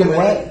Logan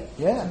Way.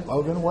 Yeah,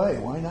 Logan Way.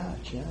 Why not?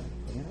 Yeah.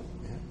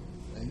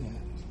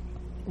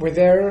 Were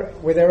there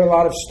a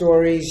lot of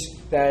stories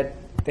that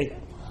they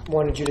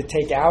wanted you to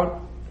take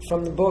out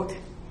from the book?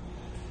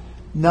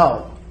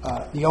 No.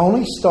 The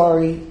only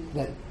story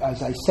that,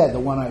 as I said, the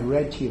one I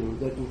read to you,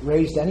 that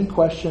raised any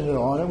question at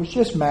all, and it was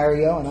just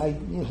Mario, and I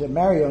said,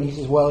 Mario, and he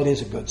says, well, it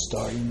is a good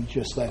story, and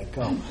just let it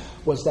go,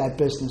 was that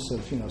business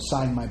of,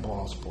 sign my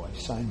balls, boy,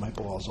 sign my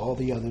balls. All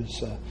the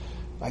others,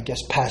 I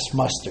guess, passed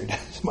muster,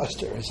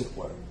 as it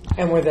were.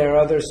 And were there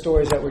other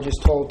stories that were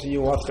just told to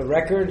you off the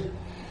record?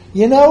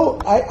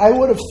 I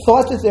would have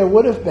thought that there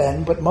would have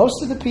been, but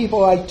most of the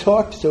people I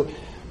talked to,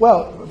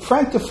 well,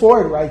 Frank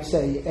DeFord writes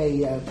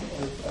a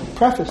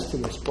preface to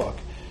this book,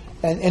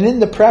 and in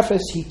the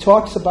preface he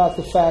talks about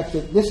the fact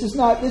that this is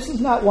not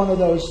one of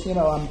those,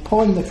 I'm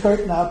pulling the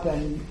curtain up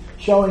and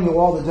showing you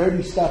all the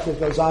dirty stuff that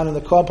goes on in the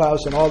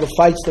clubhouse and all the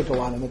fights that go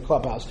on in the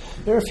clubhouse.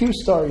 There are a few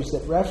stories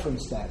that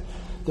reference that.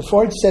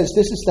 DeFord says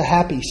this is the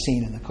happy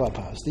scene in the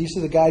clubhouse. These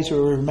are the guys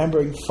who are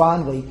remembering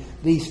fondly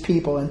these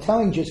people and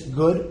telling just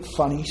good,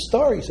 funny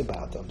stories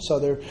about them. So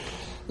there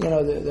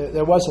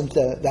wasn't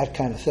that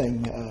kind of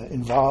thing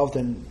involved,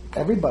 and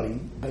everybody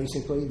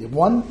basically.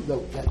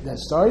 The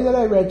story that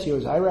I read to you,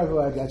 as I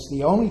recollect, that's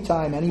the only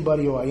time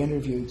anybody who I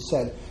interviewed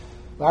said,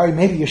 "Larry,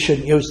 maybe you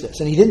shouldn't use this,"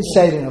 and he didn't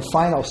say it in a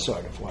final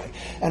sort of way.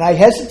 And I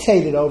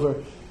hesitated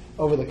over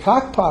the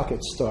cock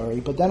pocket story,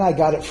 but then I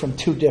got it from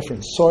two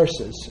different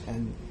sources,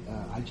 and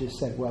I just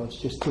said, well, it's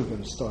just too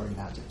good a story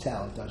not to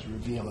tell. It does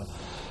reveal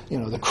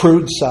the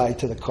crude side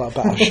to the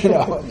clubhouse, and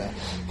the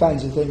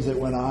kinds of things that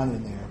went on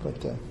in there.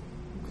 But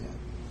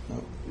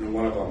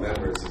One of our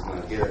members is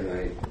not here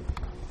tonight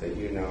that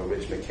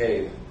Rich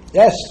McCabe.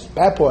 yes,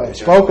 Bat Boy. I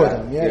spoke with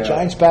him. Yeah,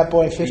 Giants Bat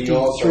Boy,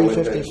 53,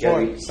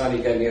 54.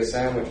 Sonny Get Me a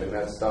Sandwich, and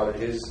that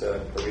started his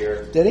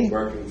career. Did he?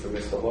 Working for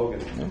Mr.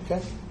 Logan. Okay.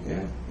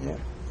 Yeah.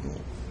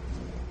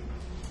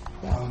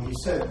 You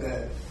said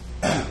that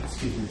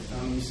Excuse me.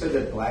 You said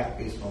that black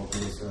baseball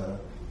plays a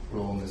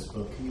role in this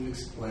book. Can you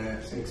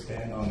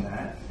expand on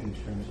that in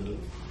terms of,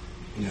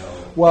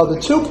 Well, the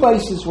two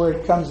places where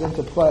it comes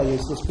into play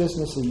is this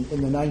business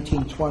in the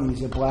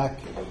 1920s of black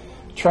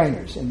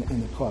trainers in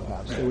the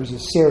clubhouse. There was a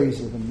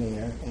series of them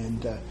there,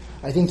 and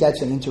I think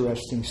that's an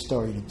interesting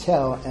story to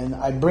tell. And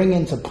I bring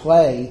into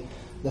play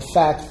the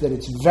fact that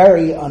it's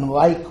very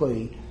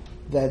unlikely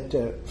that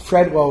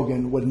Fred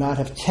Logan would not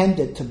have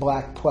tended to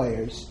black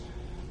players,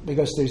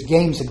 because there's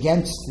games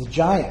against the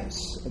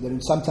Giants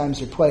that sometimes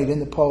they're played in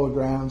the Polo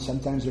Grounds,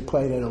 sometimes they're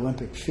played at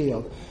Olympic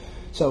Field.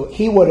 So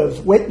he would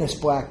have witnessed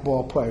black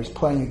ball players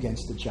playing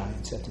against the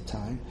Giants at the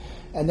time.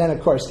 And then, of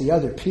course, the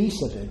other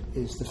piece of it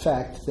is the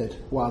fact that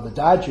while the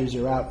Dodgers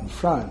are out in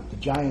front, the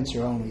Giants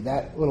are only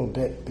that little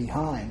bit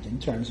behind in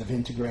terms of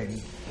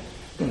integrating,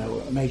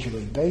 Major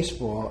League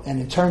Baseball. And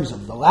in terms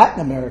of the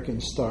Latin American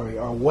story,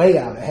 are way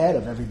out ahead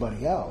of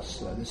everybody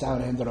else. This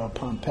Alejandro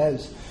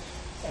Pompez,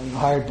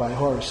 hired by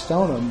Horace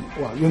Stoneham,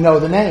 well, you know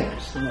the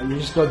names. You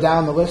just go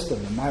down the list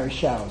of them: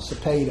 Marichal,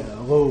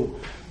 Cepeda, Lou,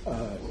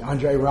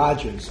 Andre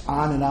Rogers,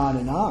 on and on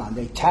and on.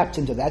 They tapped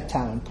into that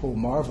talent pool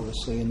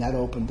marvelously, and that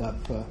opened up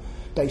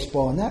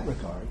baseball in that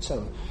regard.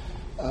 So,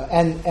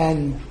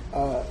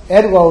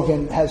 Ed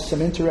Logan has some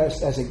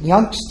interest as a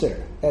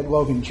youngster. Ed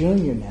Logan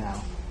Jr.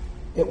 now.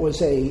 It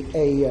was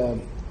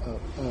an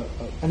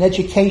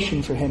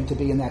education for him to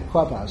be in that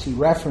clubhouse. He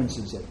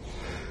references it.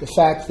 The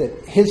fact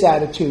that his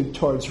attitude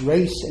towards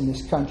race in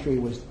this country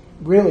was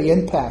really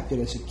impacted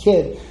as a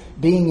kid,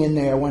 being in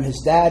there when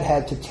his dad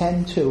had to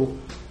tend to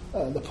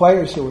the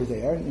players who were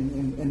there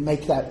and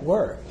make that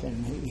work.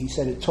 And he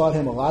said it taught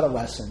him a lot of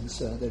lessons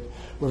that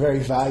were very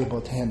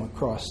valuable to him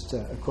across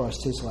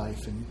his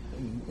life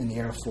in the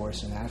Air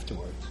Force and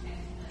afterwards.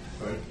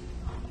 Right.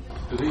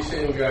 Do these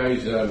same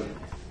guys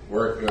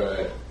work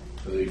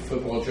for the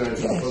football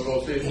Giants in the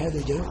football season? Yeah,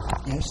 they do.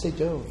 Yes, they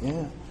do.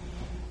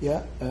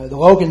 Yeah. The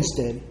Logans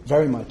did,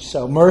 very much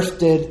so. Murph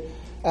did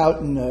out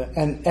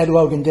and Ed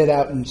Logan did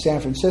out in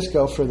San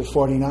Francisco for the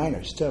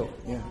 49ers, too.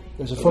 Yeah.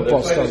 There's a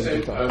football story.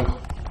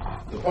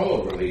 The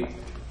Polo League,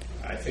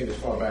 I think as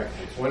far back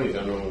as the 20s, I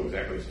don't know when it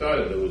exactly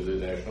started, there was the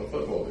National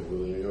Football League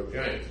with the New York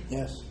Giants.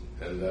 Yes.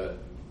 And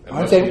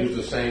must use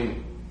the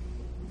same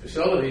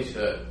facilities,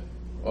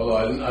 although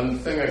I'm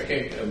thinking I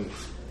can't...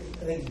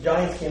 I think the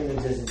Giants came into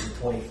existence in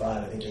 25.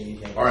 I think they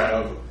used all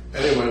right.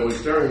 Anyway, it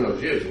was during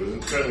those years. It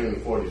was certainly in the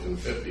 40s and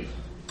 50s.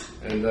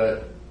 And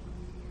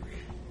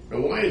now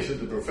why is it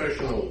the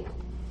professional,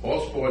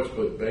 all sports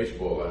but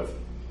baseball, have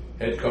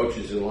head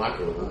coaches in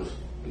locker rooms,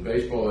 and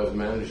baseball has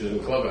managers in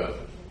clubhouses?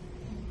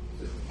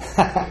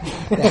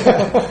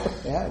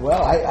 Yeah,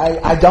 well,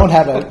 I don't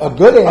have a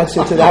good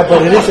answer to that,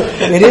 but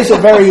it is a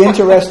very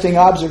interesting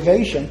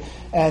observation.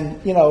 And,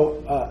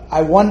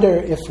 I wonder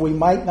if we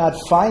might not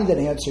find an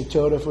answer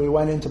to it if we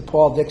went into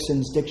Paul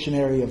Dixon's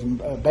Dictionary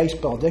of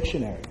Baseball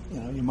Dictionary.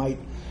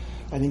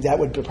 I think that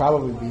would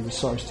probably be the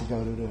source to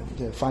go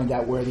to find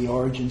out where the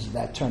origins of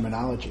that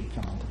terminology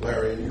come into.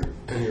 Larry,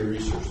 in your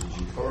research, did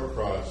you come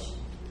across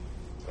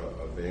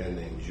a man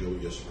named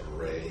Julius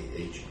Horay,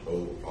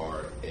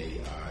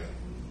 Horai?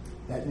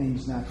 That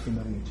name's not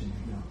familiar to me,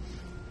 no.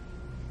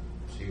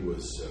 He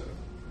was,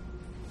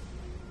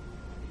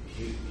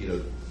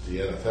 the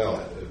NFL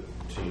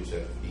teams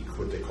have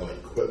what they call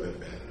equipment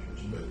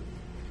managers, but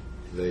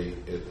they,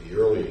 at the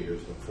earlier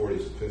years, in the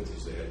 40s and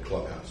 50s, they had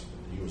clubhouse.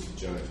 He was the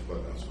Giants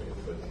clubhouse man,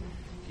 but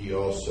he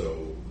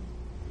also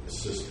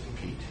assisted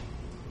Pete,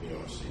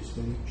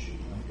 off-season.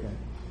 Okay.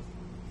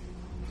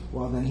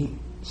 Well, then he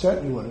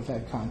certainly would have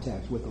had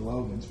contact with the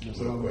Logans.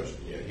 No question.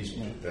 Yeah, he's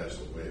passed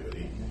away, but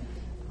he...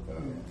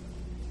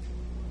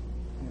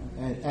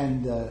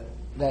 And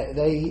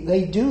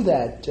they do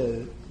that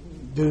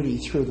duty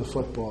through the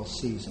football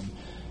season.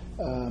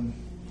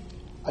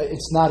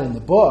 It's not in the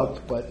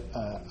book, but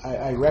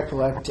I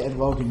recollect Ed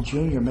Logan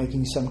Jr.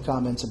 making some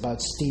comments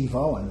about Steve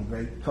Owen, the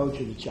great coach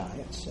of the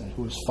Giants,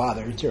 who his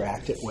father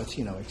interacted with,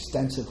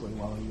 extensively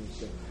while he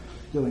was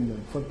doing the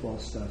football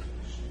stuff.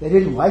 They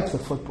didn't like the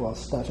football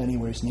stuff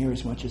anywhere near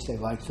as much as they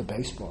liked the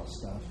baseball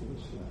stuff.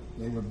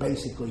 They were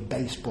basically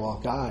baseball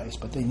guys,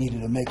 but they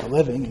needed to make a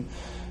living,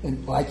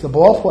 and like the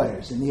ball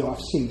players in the off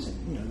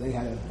season, they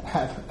had to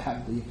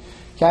have the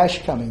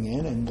cash coming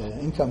in and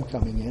income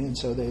coming in, and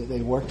so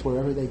they worked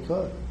wherever they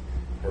could.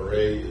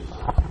 Horay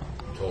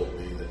told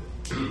me that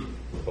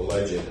the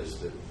legend is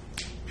that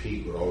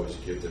Pete would always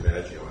give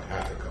DiMaggio a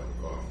half a cup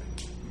of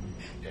coffee,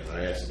 and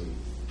I asked him,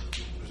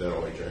 "Was that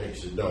all he drank?" He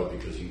said, "No,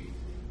 because he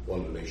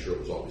wanted to make sure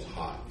it was always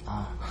hot."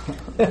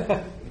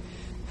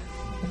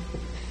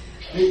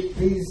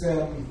 These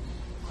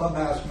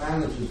clubhouse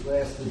managers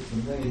lasted for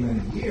many,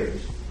 many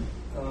years.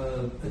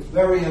 It's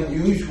very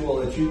unusual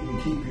that you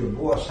can keep your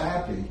boss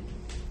happy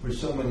for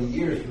so many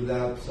years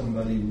without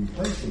somebody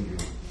replacing you.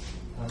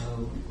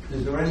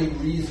 Is there any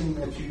reason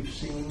that you've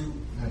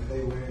seen that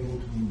they were able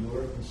to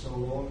endure for so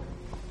long?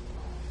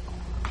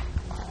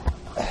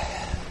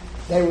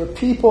 They were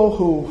people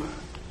who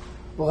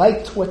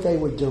liked what they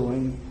were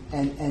doing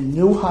and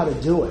knew how to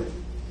do it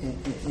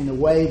in a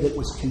way that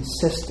was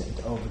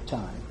consistent over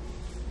time.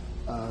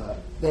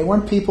 They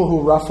weren't people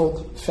who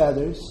ruffled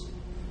feathers.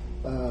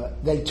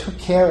 They took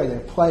care of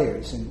their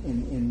players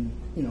in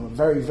a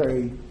very,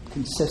 very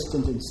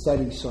consistent and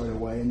steady sort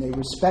of way, and they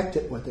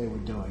respected what they were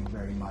doing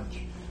very much.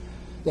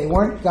 They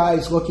weren't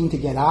guys looking to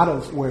get out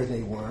of where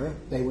they were.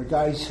 They were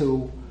guys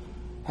who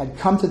had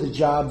come to the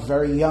job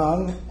very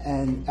young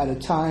and at a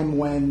time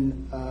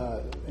when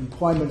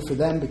employment for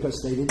them, because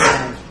they didn't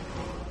have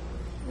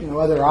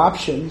other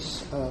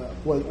options,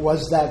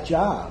 was that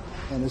job.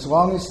 And as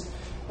long as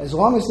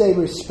they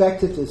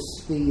respected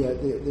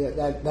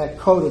that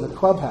code of the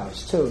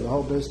clubhouse too, the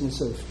whole business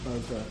of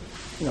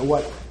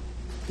what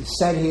is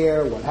said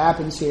here, what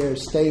happens here,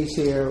 stays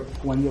here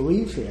when you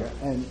leave here,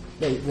 and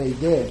they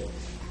did.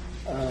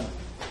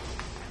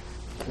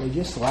 They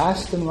just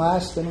last and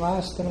last and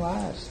last and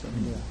last.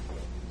 And,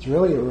 it's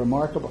really a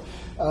remarkable.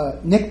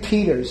 Nick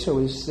Peters, who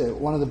is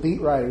one of the beat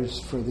writers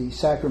for the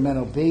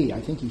Sacramento Bee, I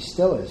think he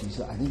still is.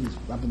 I think he's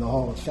up in the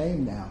Hall of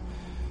Fame now.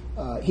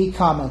 He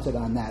commented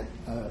on that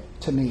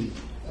to me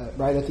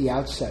right at the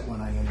outset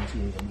when I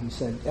interviewed him. He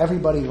said,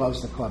 everybody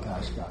loves the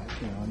clubhouse guys,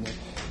 and it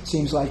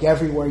seems like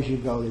everywhere you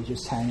go, they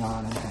just hang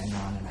on and hang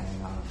on and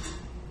hang on.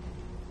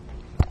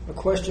 A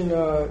question,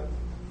 the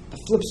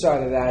flip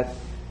side of that,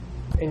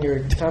 in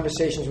your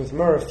conversations with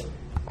Murph,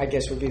 I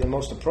guess would be the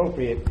most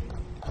appropriate.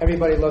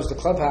 Everybody loves the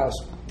clubhouse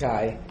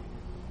guy.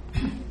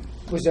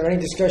 Was there any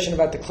discussion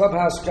about the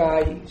clubhouse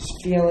guy's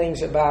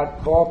feelings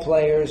about ball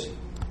players?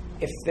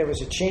 If there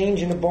was a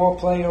change in a ball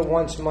player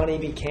once money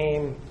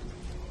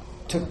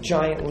took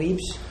giant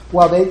leaps?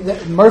 Well,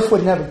 Murph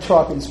would never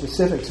talk in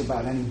specifics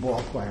about any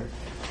ball player.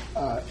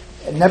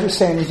 And never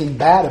say anything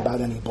bad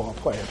about any ball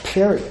player,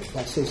 period.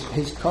 That's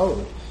his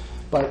code.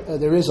 But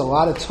there is a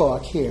lot of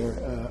talk here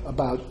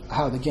about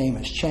how the game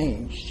has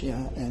changed,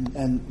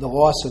 and the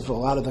loss of a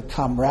lot of the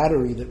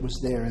camaraderie that was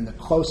there and the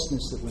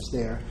closeness that was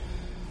there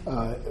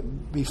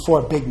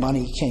before big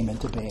money came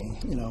into being.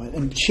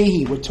 And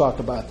Sheehy would talk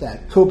about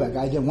that. Kubek,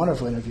 I did a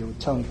wonderful interview with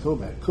Tony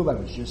Kubek.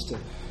 Kubek was just a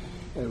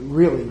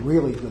really,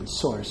 really good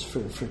source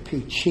for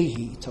Pete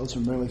Sheehy. He told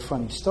some really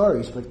funny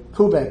stories, but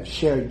Kubek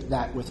shared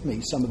that with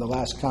me. Some of the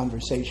last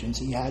conversations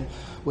he had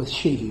with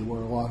Sheehy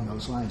were along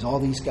those lines. All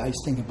these guys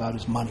think about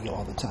is money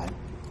all the time,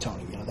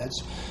 Tony. That's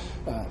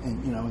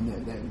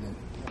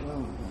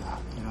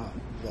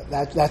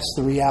that's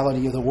the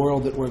reality of the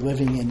world that we're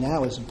living in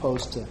now, as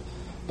opposed to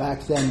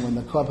back then when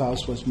the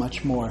clubhouse was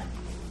much more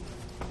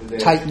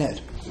tight knit.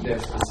 Did they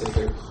have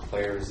specific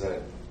players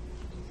that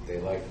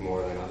they liked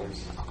more than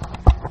others?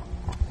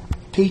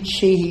 Pete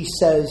Sheehy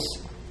says,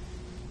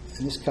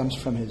 and this comes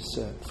from his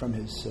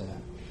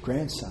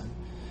grandson.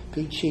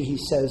 Pete Sheehy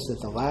says that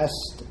the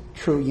last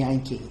true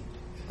Yankee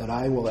that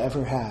I will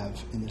ever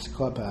have in this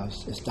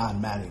clubhouse is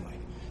Don Mattingly.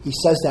 He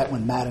says that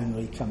when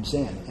Mattingly comes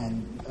in,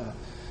 and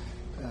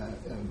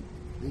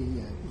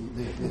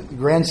the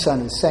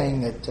grandson is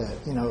saying that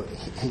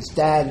his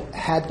dad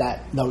had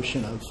that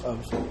notion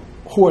of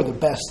who are the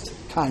best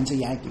kinds of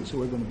Yankees,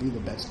 who are going to be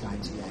the best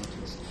kinds of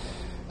Yankees.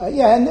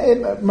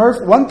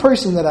 Murph, one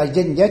person that I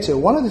didn't get to,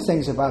 one of the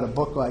things about a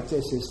book like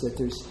this is that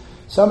there's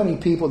so many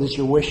people that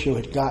you wish you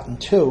had gotten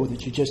to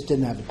that you just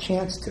didn't have a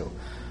chance to.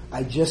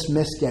 I just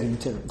missed getting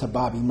to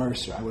Bobby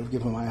Mercer. I would have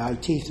given my eye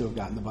teeth to have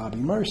gotten to Bobby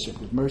Mercer,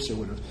 because Mercer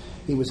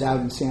he was out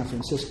in San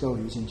Francisco,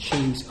 he was in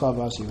Sheehy's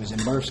clubhouse, he was in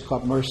Murph's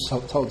club. Mercer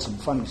told some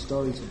funny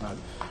stories about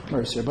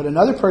Mercer. But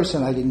another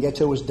person I didn't get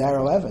to was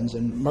Darrell Evans,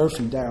 and Murph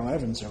and Darrell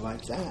Evans are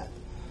like that.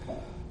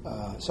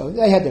 So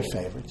they had their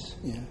favorites,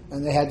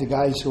 and they had the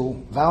guys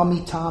who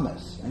Valmy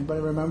Thomas.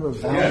 Anybody remember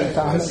Valmy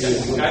Thomas?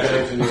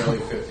 Catcher in the early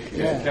 50s.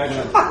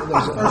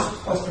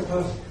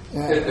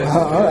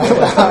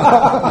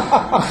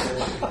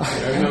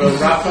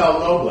 Rafael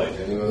Noble.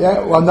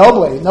 Well,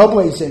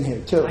 Noble's in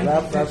here too.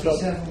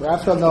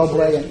 Rafael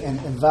Noble and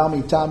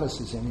Valmy Thomas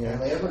is in here.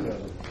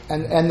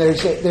 And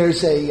there's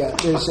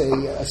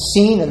a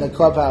scene in the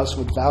clubhouse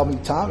with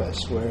Valmy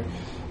Thomas where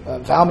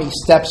Valmy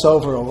steps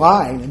over a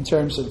line in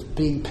terms of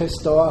being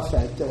pissed off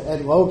at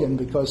Ed Logan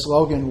because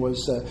Logan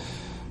was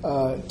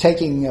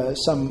taking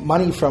some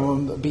money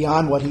from him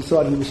beyond what he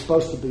thought he was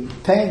supposed to be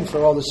paying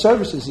for all the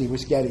services he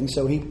was getting.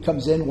 So he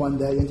comes in one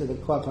day into the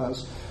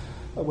clubhouse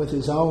with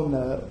his own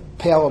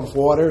pail of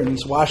water, and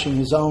he's washing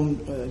his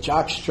own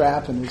jock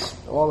strap and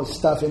all his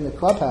stuff in the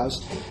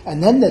clubhouse.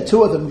 And then the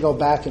two of them go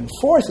back and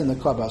forth in the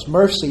clubhouse.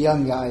 Murph's a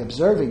young guy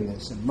observing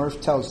this, and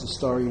Murph tells the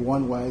story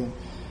one way.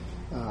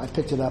 I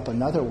picked it up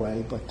another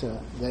way, but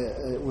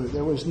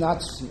there was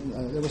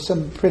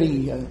some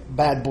pretty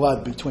bad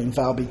blood between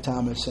Valby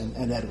Thomas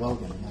and Ed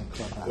Logan in that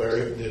clubhouse.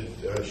 Where did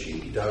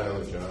she die on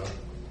the job?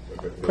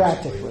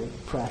 Practically.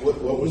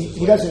 What was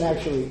he doesn't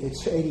actually.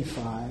 It's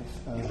 85.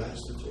 He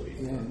lasted till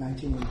 85. Yeah,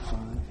 1985.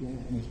 Yeah,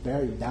 and he's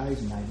buried. He dies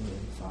in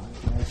 1985.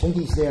 Yeah, I think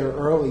he's there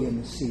early in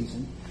the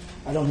season.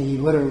 I don't think he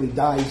literally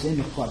dies in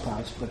the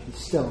clubhouse, but he's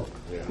still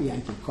the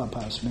Yankee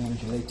clubhouse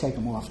manager. They take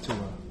him off to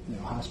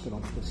a hospital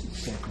because he's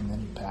sick, and then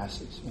he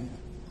passes. Yeah.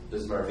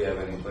 Does Murphy have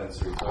any plans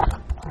to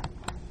retire?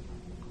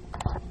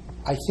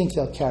 I think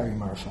they'll carry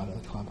Murph out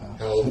of the clubhouse.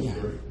 How old is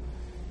Murph?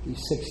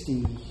 He's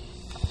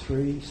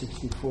 63,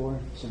 64,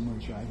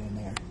 somewhere's right in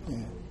there.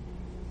 Yeah.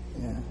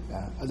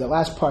 The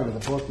last part of the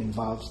book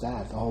involves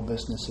that, the whole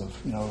business of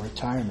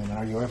retirement.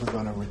 Are you ever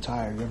going to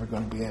retire? Are you ever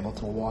going to be able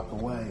to walk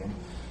away?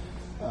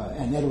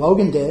 And Ed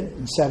Logan did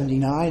in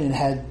 '79 and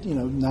had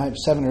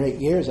 7 or 8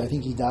 years. I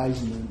think he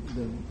dies in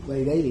the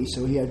late '80s,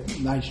 so he had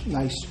nice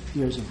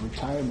years of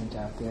retirement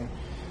out there.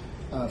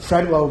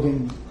 Fred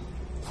Logan,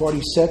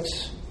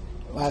 46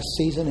 last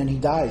season, and he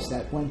dies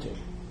that winter.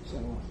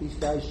 So these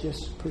guys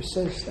just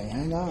persist; they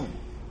hang on.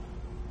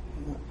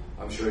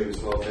 I'm sure he was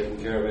well taken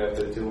care of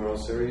after the 2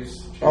 World Series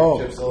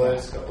championships the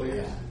last couple of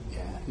years.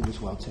 Yeah, he was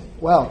well taken.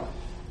 Well,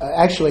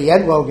 actually,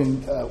 Ed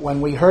Logan,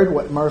 when we heard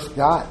what Murph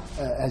got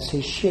as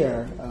his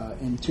share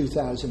in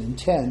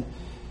 2010,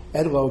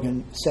 Ed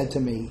Logan said to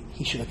me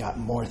he should have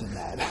gotten more than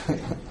that.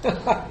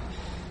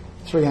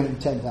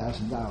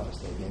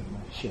 $310,000 they gave him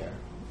a share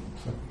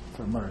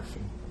for Murph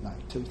in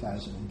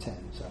 2010.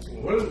 So.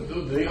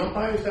 Do the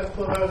umpires have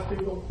clubhouse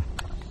people?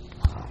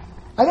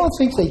 I don't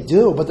think they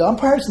do, but the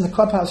umpires and the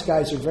clubhouse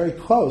guys are very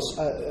close.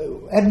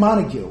 Ed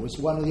Montague was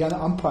one of the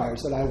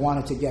umpires that I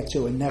wanted to get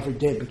to and never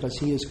did because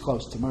he is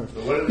close to Murph.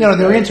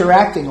 They're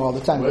interacting all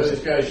the time. Why do these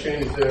guys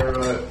change their...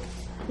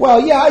 Well,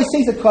 yeah, I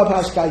think the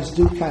clubhouse guys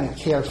do kind of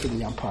care for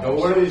the umpires. Now,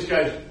 what are these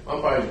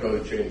umpires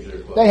going to change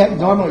their clubhouse? They have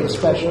normally a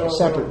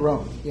separate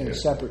room.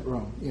 Separate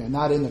room.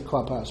 Not in the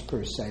clubhouse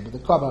per se, but the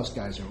clubhouse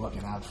guys are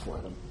looking out for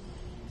them.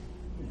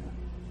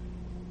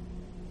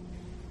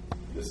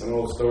 It's an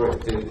old story.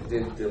 Did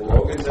the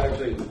Logans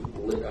actually,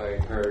 I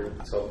heard,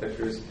 saw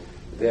pictures,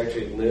 did they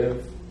actually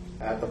live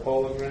at the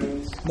Polo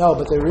Grounds? No,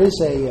 but there is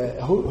a,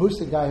 who's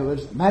the guy who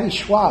lives, Matty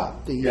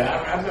Schwab. I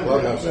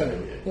remember that. The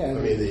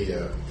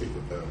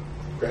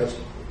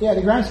groundskeeper. Yeah,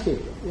 the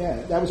groundskeeper.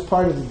 Yeah, that was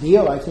part of the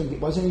deal. I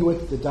think, wasn't he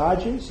with the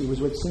Dodgers? He was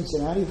with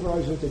Cincinnati for he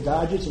was with the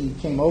Dodgers, and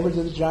he came over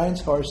to the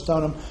Giants. Horace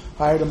Stoneham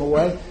hired him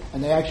away,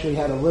 and they actually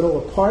had a little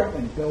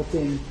apartment built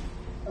in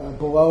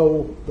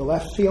below the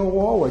left field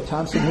wall where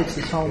Thompson hits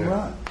his home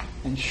run.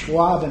 And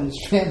Schwab and his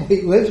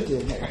family lived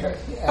in there.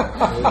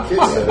 Yeah. And the kid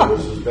said it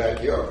was his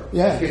backyard.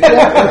 Yeah.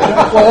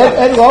 Well,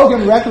 Ed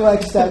Logan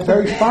recollects that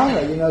very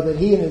fondly, that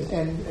he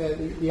and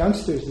the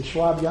youngsters, the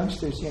Schwab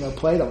youngsters,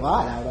 played a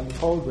lot out on the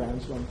polo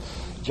grounds when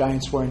the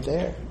Giants weren't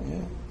there.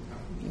 Yeah.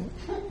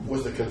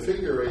 Was the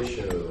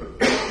configuration of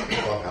the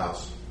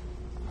clubhouse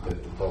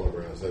at the polo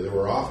grounds, there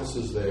were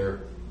offices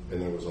there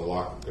and there were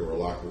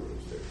locker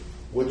rooms there.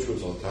 Which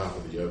was on top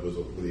of the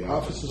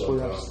offices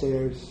were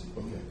upstairs.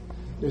 Okay.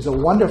 There's a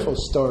wonderful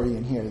story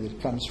in here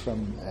that comes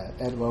from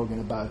Ed Logan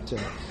about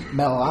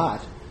Mel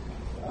Ott.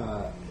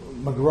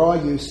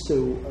 McGraw used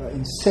to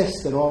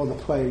insist that all of the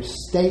players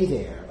stay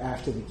there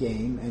after the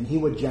game, and he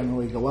would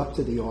generally go up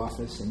to the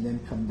office and then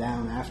come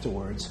down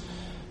afterwards,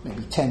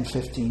 maybe 10,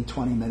 15,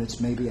 20 minutes,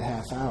 maybe a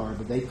half hour,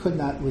 but they could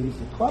not leave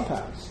the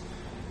clubhouse.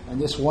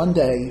 And this one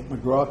day,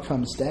 McGraw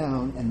comes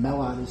down, and Mel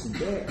Ott isn't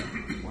there.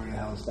 Where the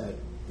hell is that?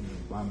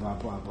 Blah, blah,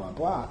 blah, blah,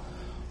 blah.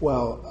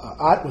 Well,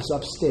 Ott was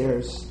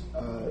upstairs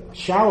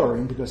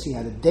showering because he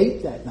had a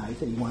date that night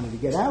that he wanted to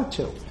get out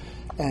to.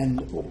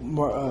 And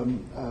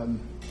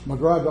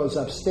McGraw goes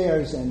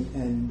upstairs, and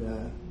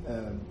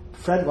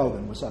Fred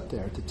Logan was up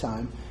there at the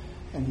time,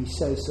 and he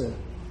says,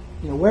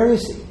 where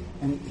is he?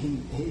 And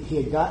he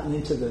had gotten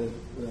into the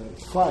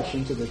flush,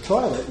 into the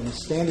toilet, and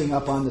was standing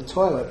up on the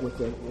toilet with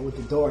the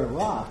door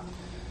locked.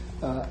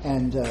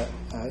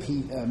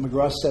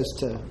 McGraw says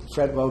to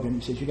Fred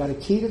Logan, he says, "You got a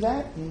key to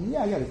that?" And,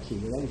 "Yeah, I got a key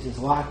to that." He says,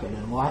 "Lock it,"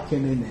 and lock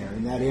him in there,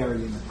 in that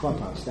area in the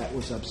clubhouse. That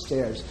was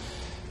upstairs.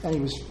 And he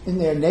was in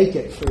there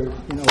naked for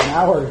an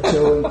hour or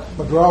two, and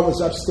McGraw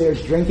was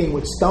upstairs drinking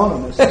with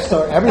Stoneham.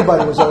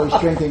 Everybody was always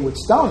drinking with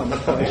Stoneham,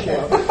 of course.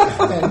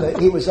 And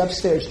he was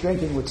upstairs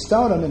drinking with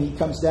Stoneham, and he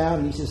comes down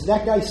and he says,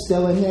 "That guy's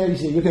still in there?" He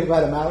said, "You can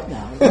let him out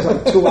now." It was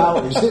like 2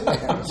 hours in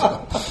there.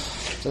 So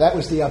that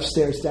was the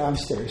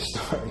upstairs-downstairs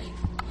story.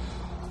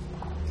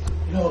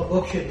 A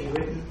book should be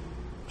written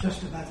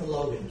just about the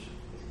Logans,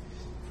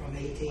 from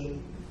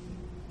 18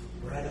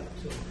 right up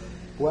to...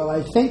 Well,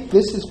 I think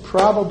this is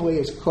probably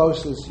as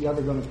close as you're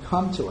ever going to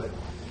come to it.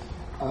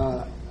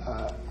 I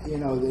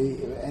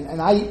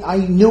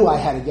knew I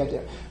had to get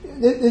there.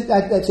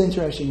 That's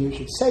interesting you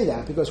should say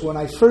that, because when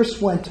I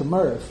first went to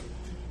Murph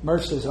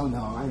says, "Oh,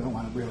 no, I don't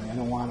want to.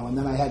 And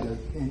then I had to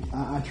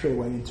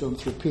entryway into him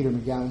through Peter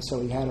McGowan, so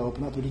he had to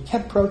open up. But he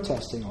kept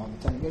protesting all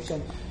the time. He kept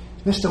saying,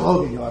 "Mr.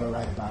 Logan, you ought to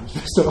write about it.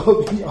 Mr.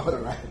 Logan, you ought to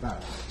write about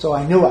it." So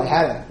I knew I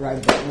had to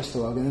write about Mr.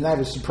 Logan, and I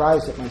was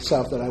surprised at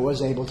myself that I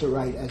was able to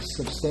write as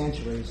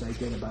substantially as I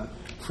did about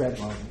Fred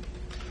Logan.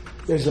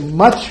 There's a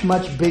much,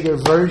 much bigger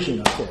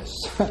version of this.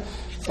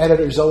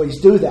 Editors always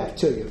do that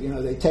to you.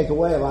 They take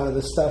away a lot of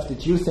the stuff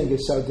that you think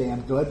is so damn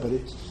good, but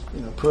it's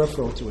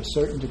peripheral to a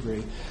certain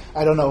degree.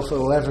 I don't know if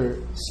it'll ever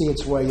see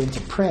its way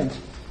into print.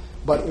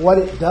 But what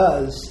it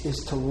does is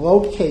to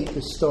locate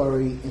the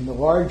story in the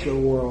larger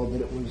world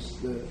that it was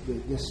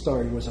this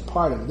story was a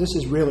part of. This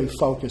is really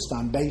focused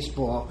on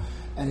baseball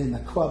and in the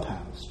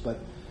clubhouse. But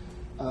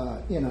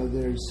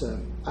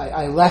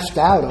I left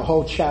out a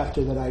whole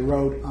chapter that I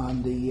wrote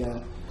on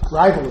the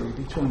rivalry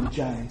between the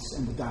Giants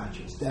and the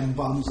Dodgers, them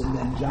bums and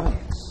them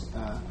Giants,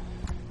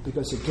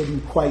 because it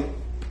didn't quite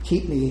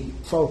keep me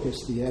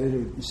focused. The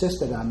editor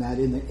insisted on that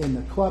in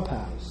the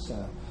clubhouse.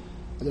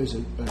 I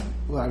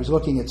was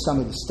looking at some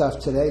of the stuff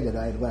today that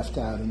I had left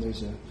out, and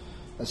there's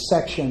a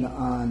section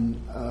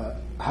on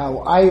how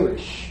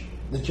Irish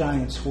the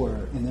Giants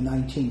were in the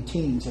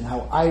 19-teens and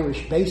how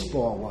Irish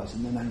baseball was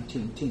in the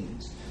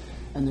 19-teens.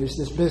 And there's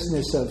this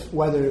business of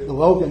whether the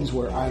Logans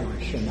were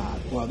Irish or not.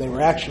 Well, they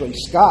were actually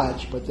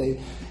Scotch, but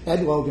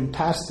Ed Logan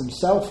passed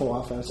himself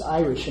off as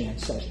Irish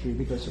ancestry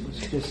because it was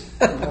just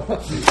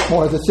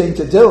more the thing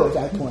to do at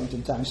that point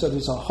in time. So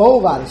there's a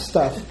whole lot of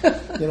stuff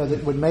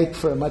that would make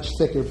for a much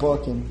thicker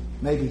book, and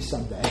maybe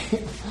someday.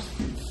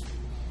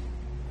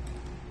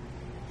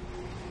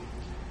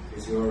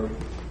 Do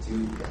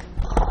you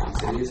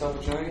consider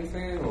yourself a Giant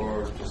fan,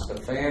 or just a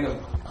fan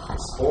of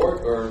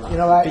sport, or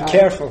be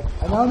careful?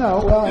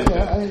 No. Well,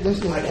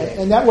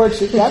 and that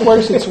works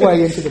its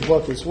way into the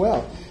book as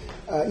well.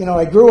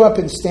 I grew up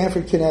in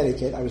Stamford,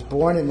 Connecticut. I was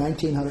born in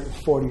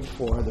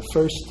 1944. The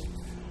first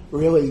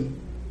really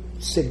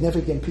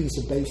significant piece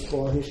of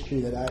baseball history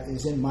that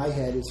is in my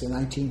head is the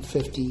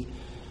 1950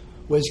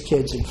 Whiz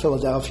Kids in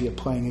Philadelphia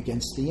playing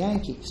against the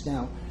Yankees.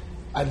 Now,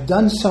 I've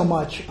done so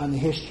much on the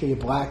history of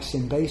blacks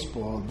in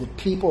baseball that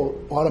people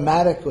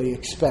automatically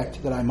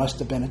expect that I must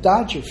have been a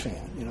Dodger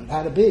fan. It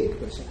had to be,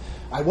 because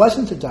I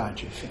wasn't a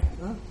Dodger fan.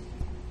 Huh?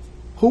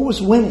 Who was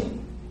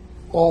winning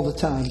all the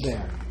time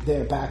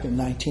there back in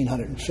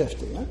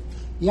 1950? Huh?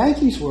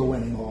 Yankees were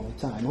winning all the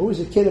time. Who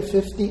was a kid of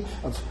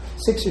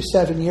 6 or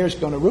 7 years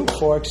going to root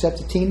for except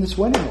a team that's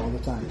winning all the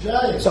time?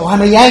 Giants. So I'm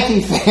a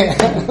Yankee fan.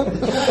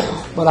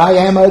 But I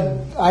am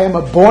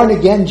a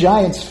born-again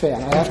Giants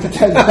fan. I have to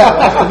tell you that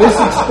after this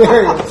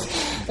experience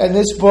and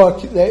this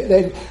book.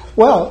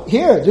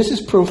 This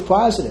is proof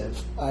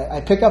positive. I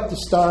pick up the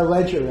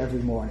Star-Ledger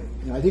every morning.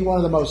 I think one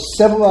of the most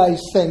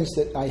civilized things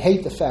that I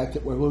hate the fact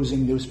that we're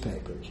losing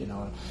newspapers,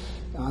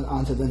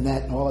 onto the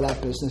net and all of that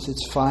business.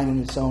 It's fine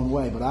in its own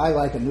way, but I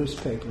like a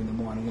newspaper in the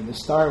morning, and the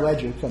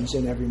Star-Ledger comes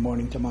in every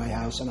morning to my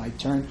house, and I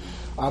turn,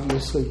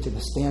 obviously, to the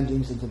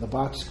standings and to the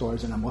box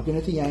scores, and I'm looking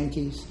at the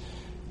Yankees,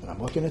 and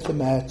I'm looking at the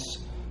Mets,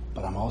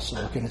 but I'm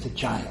also looking at the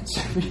Giants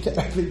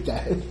every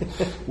day.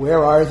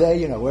 Where are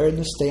they? Where in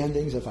the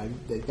standings? If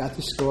they've got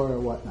the score or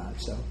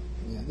whatnot. So,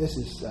 this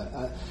is.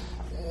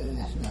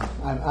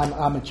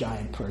 I'm a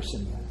Giant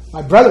person.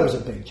 My brother was a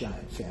big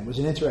Giant fan. It was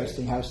an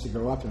interesting house to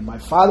grow up in. My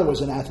father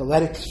was an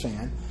athletics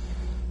fan.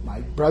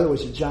 My brother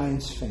was a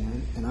Giants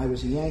fan, and I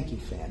was a Yankee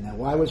fan. Now,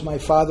 why was my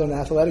father an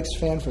athletics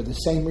fan? For the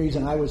same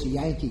reason I was a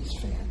Yankees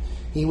fan.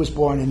 He was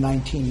born in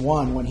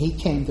 1901. When he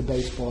came to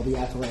baseball, the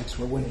Athletics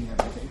were winning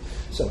everything.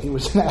 So he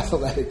was an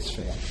athletics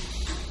fan.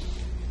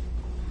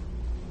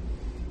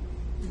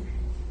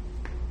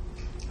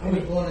 I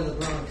was born in the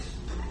Bronx,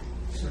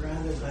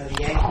 surrounded by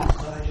the Yankees,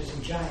 Dodgers,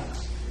 and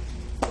Giants.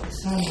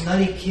 Some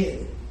nutty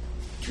kid,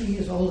 2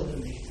 years older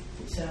than me,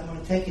 said, "I'm going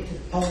to take you to the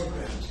Polo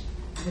Grounds.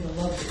 You're going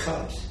to love the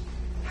Cubs."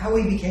 How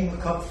he became a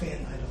Cub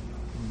fan, I don't know.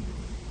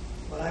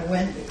 But I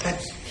went, the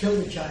Cubs killed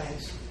the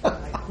Giants, and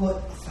I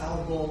caught a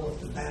foul ball off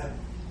the bat of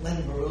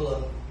Len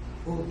Barula,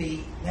 who will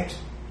be, next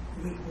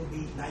week will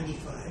be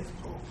 95.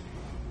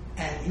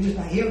 And he was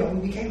my hero.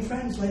 We became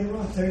friends later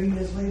on, 30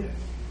 years later.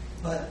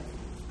 But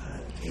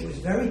it was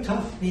very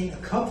tough being a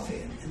Cub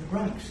fan in the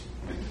Bronx.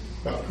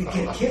 You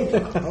could get killed.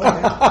 Being a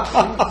Cub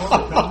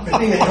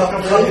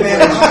fan.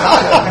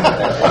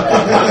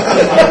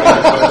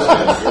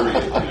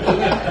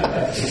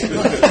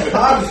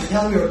 Bob used to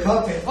tell me we were a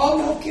Cub fan. Oh,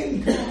 no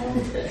kidding.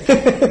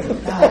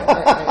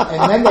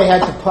 And then they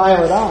had to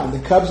pile it on. The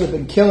Cubs have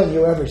been killing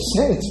you ever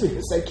since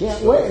because they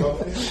can't win.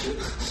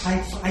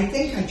 I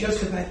think I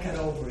just about got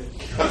over it.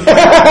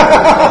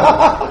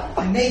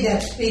 I made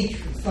that speech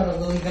in front of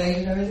Louis Vega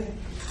and everything.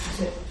 I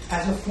said,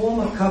 as a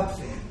former Cub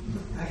fan,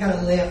 I got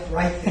to laugh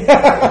right there.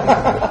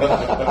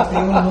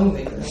 They were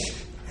moving.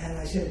 And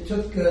I said, it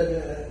took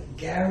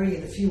Gary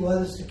and a few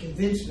others to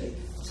convince me.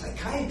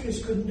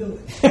 Psychiatrists couldn't do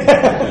it.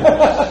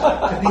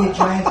 To be a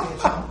Giants fan,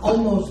 so I'm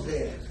almost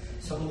there.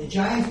 So when the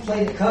Giants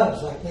played the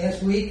Cubs, like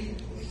last week,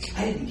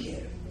 I didn't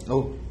care.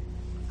 Oh.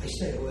 I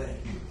stayed away.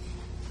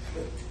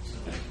 So,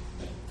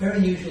 very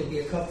unusual to be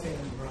a Cub fan in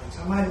the Bronx.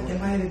 There might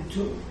have been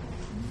two.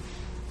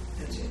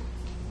 That's it.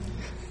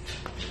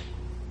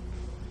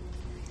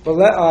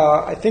 Well,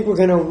 I think we're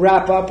going to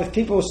wrap up. If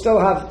people still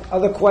have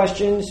other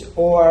questions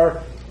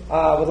or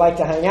would like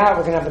to hang out,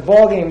 we're going to have the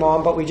ball game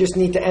on, but we just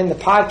need to end the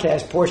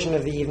podcast portion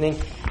of the evening.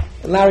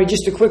 And Larry,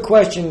 just a quick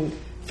question.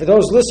 For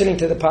those listening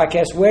to the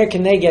podcast, where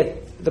can they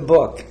get the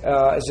book?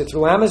 Is it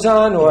through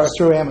Amazon? Or it's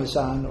through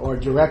Amazon or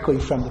directly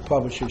from the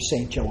publisher,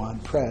 St. Joanne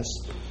Press.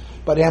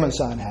 But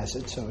Amazon has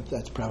it, so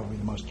that's probably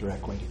the most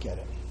direct way to get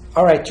it.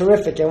 All right,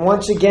 terrific. And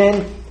once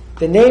again,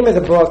 the name of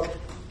the book,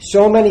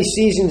 So Many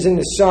Seasons in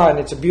the Sun.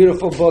 It's a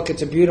beautiful book.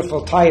 It's a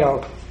beautiful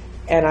title.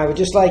 And I would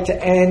just like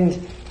to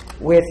end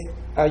with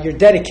your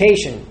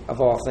dedication, of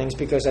all things,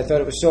 because I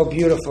thought it was so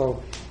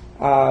beautiful.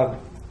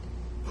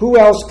 who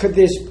else could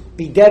this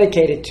be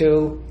dedicated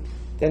to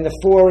than the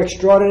four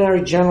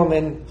extraordinary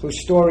gentlemen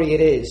whose story it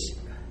is?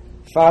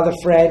 Father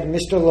Fred,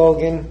 Mr.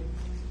 Logan,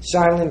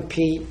 Silent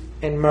Pete,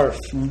 and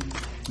Murph.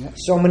 Yep.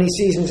 So Many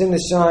Seasons in the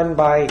Sun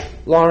by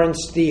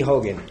Lawrence D.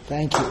 Hogan.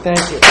 Thank you. Thank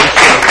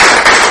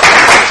you.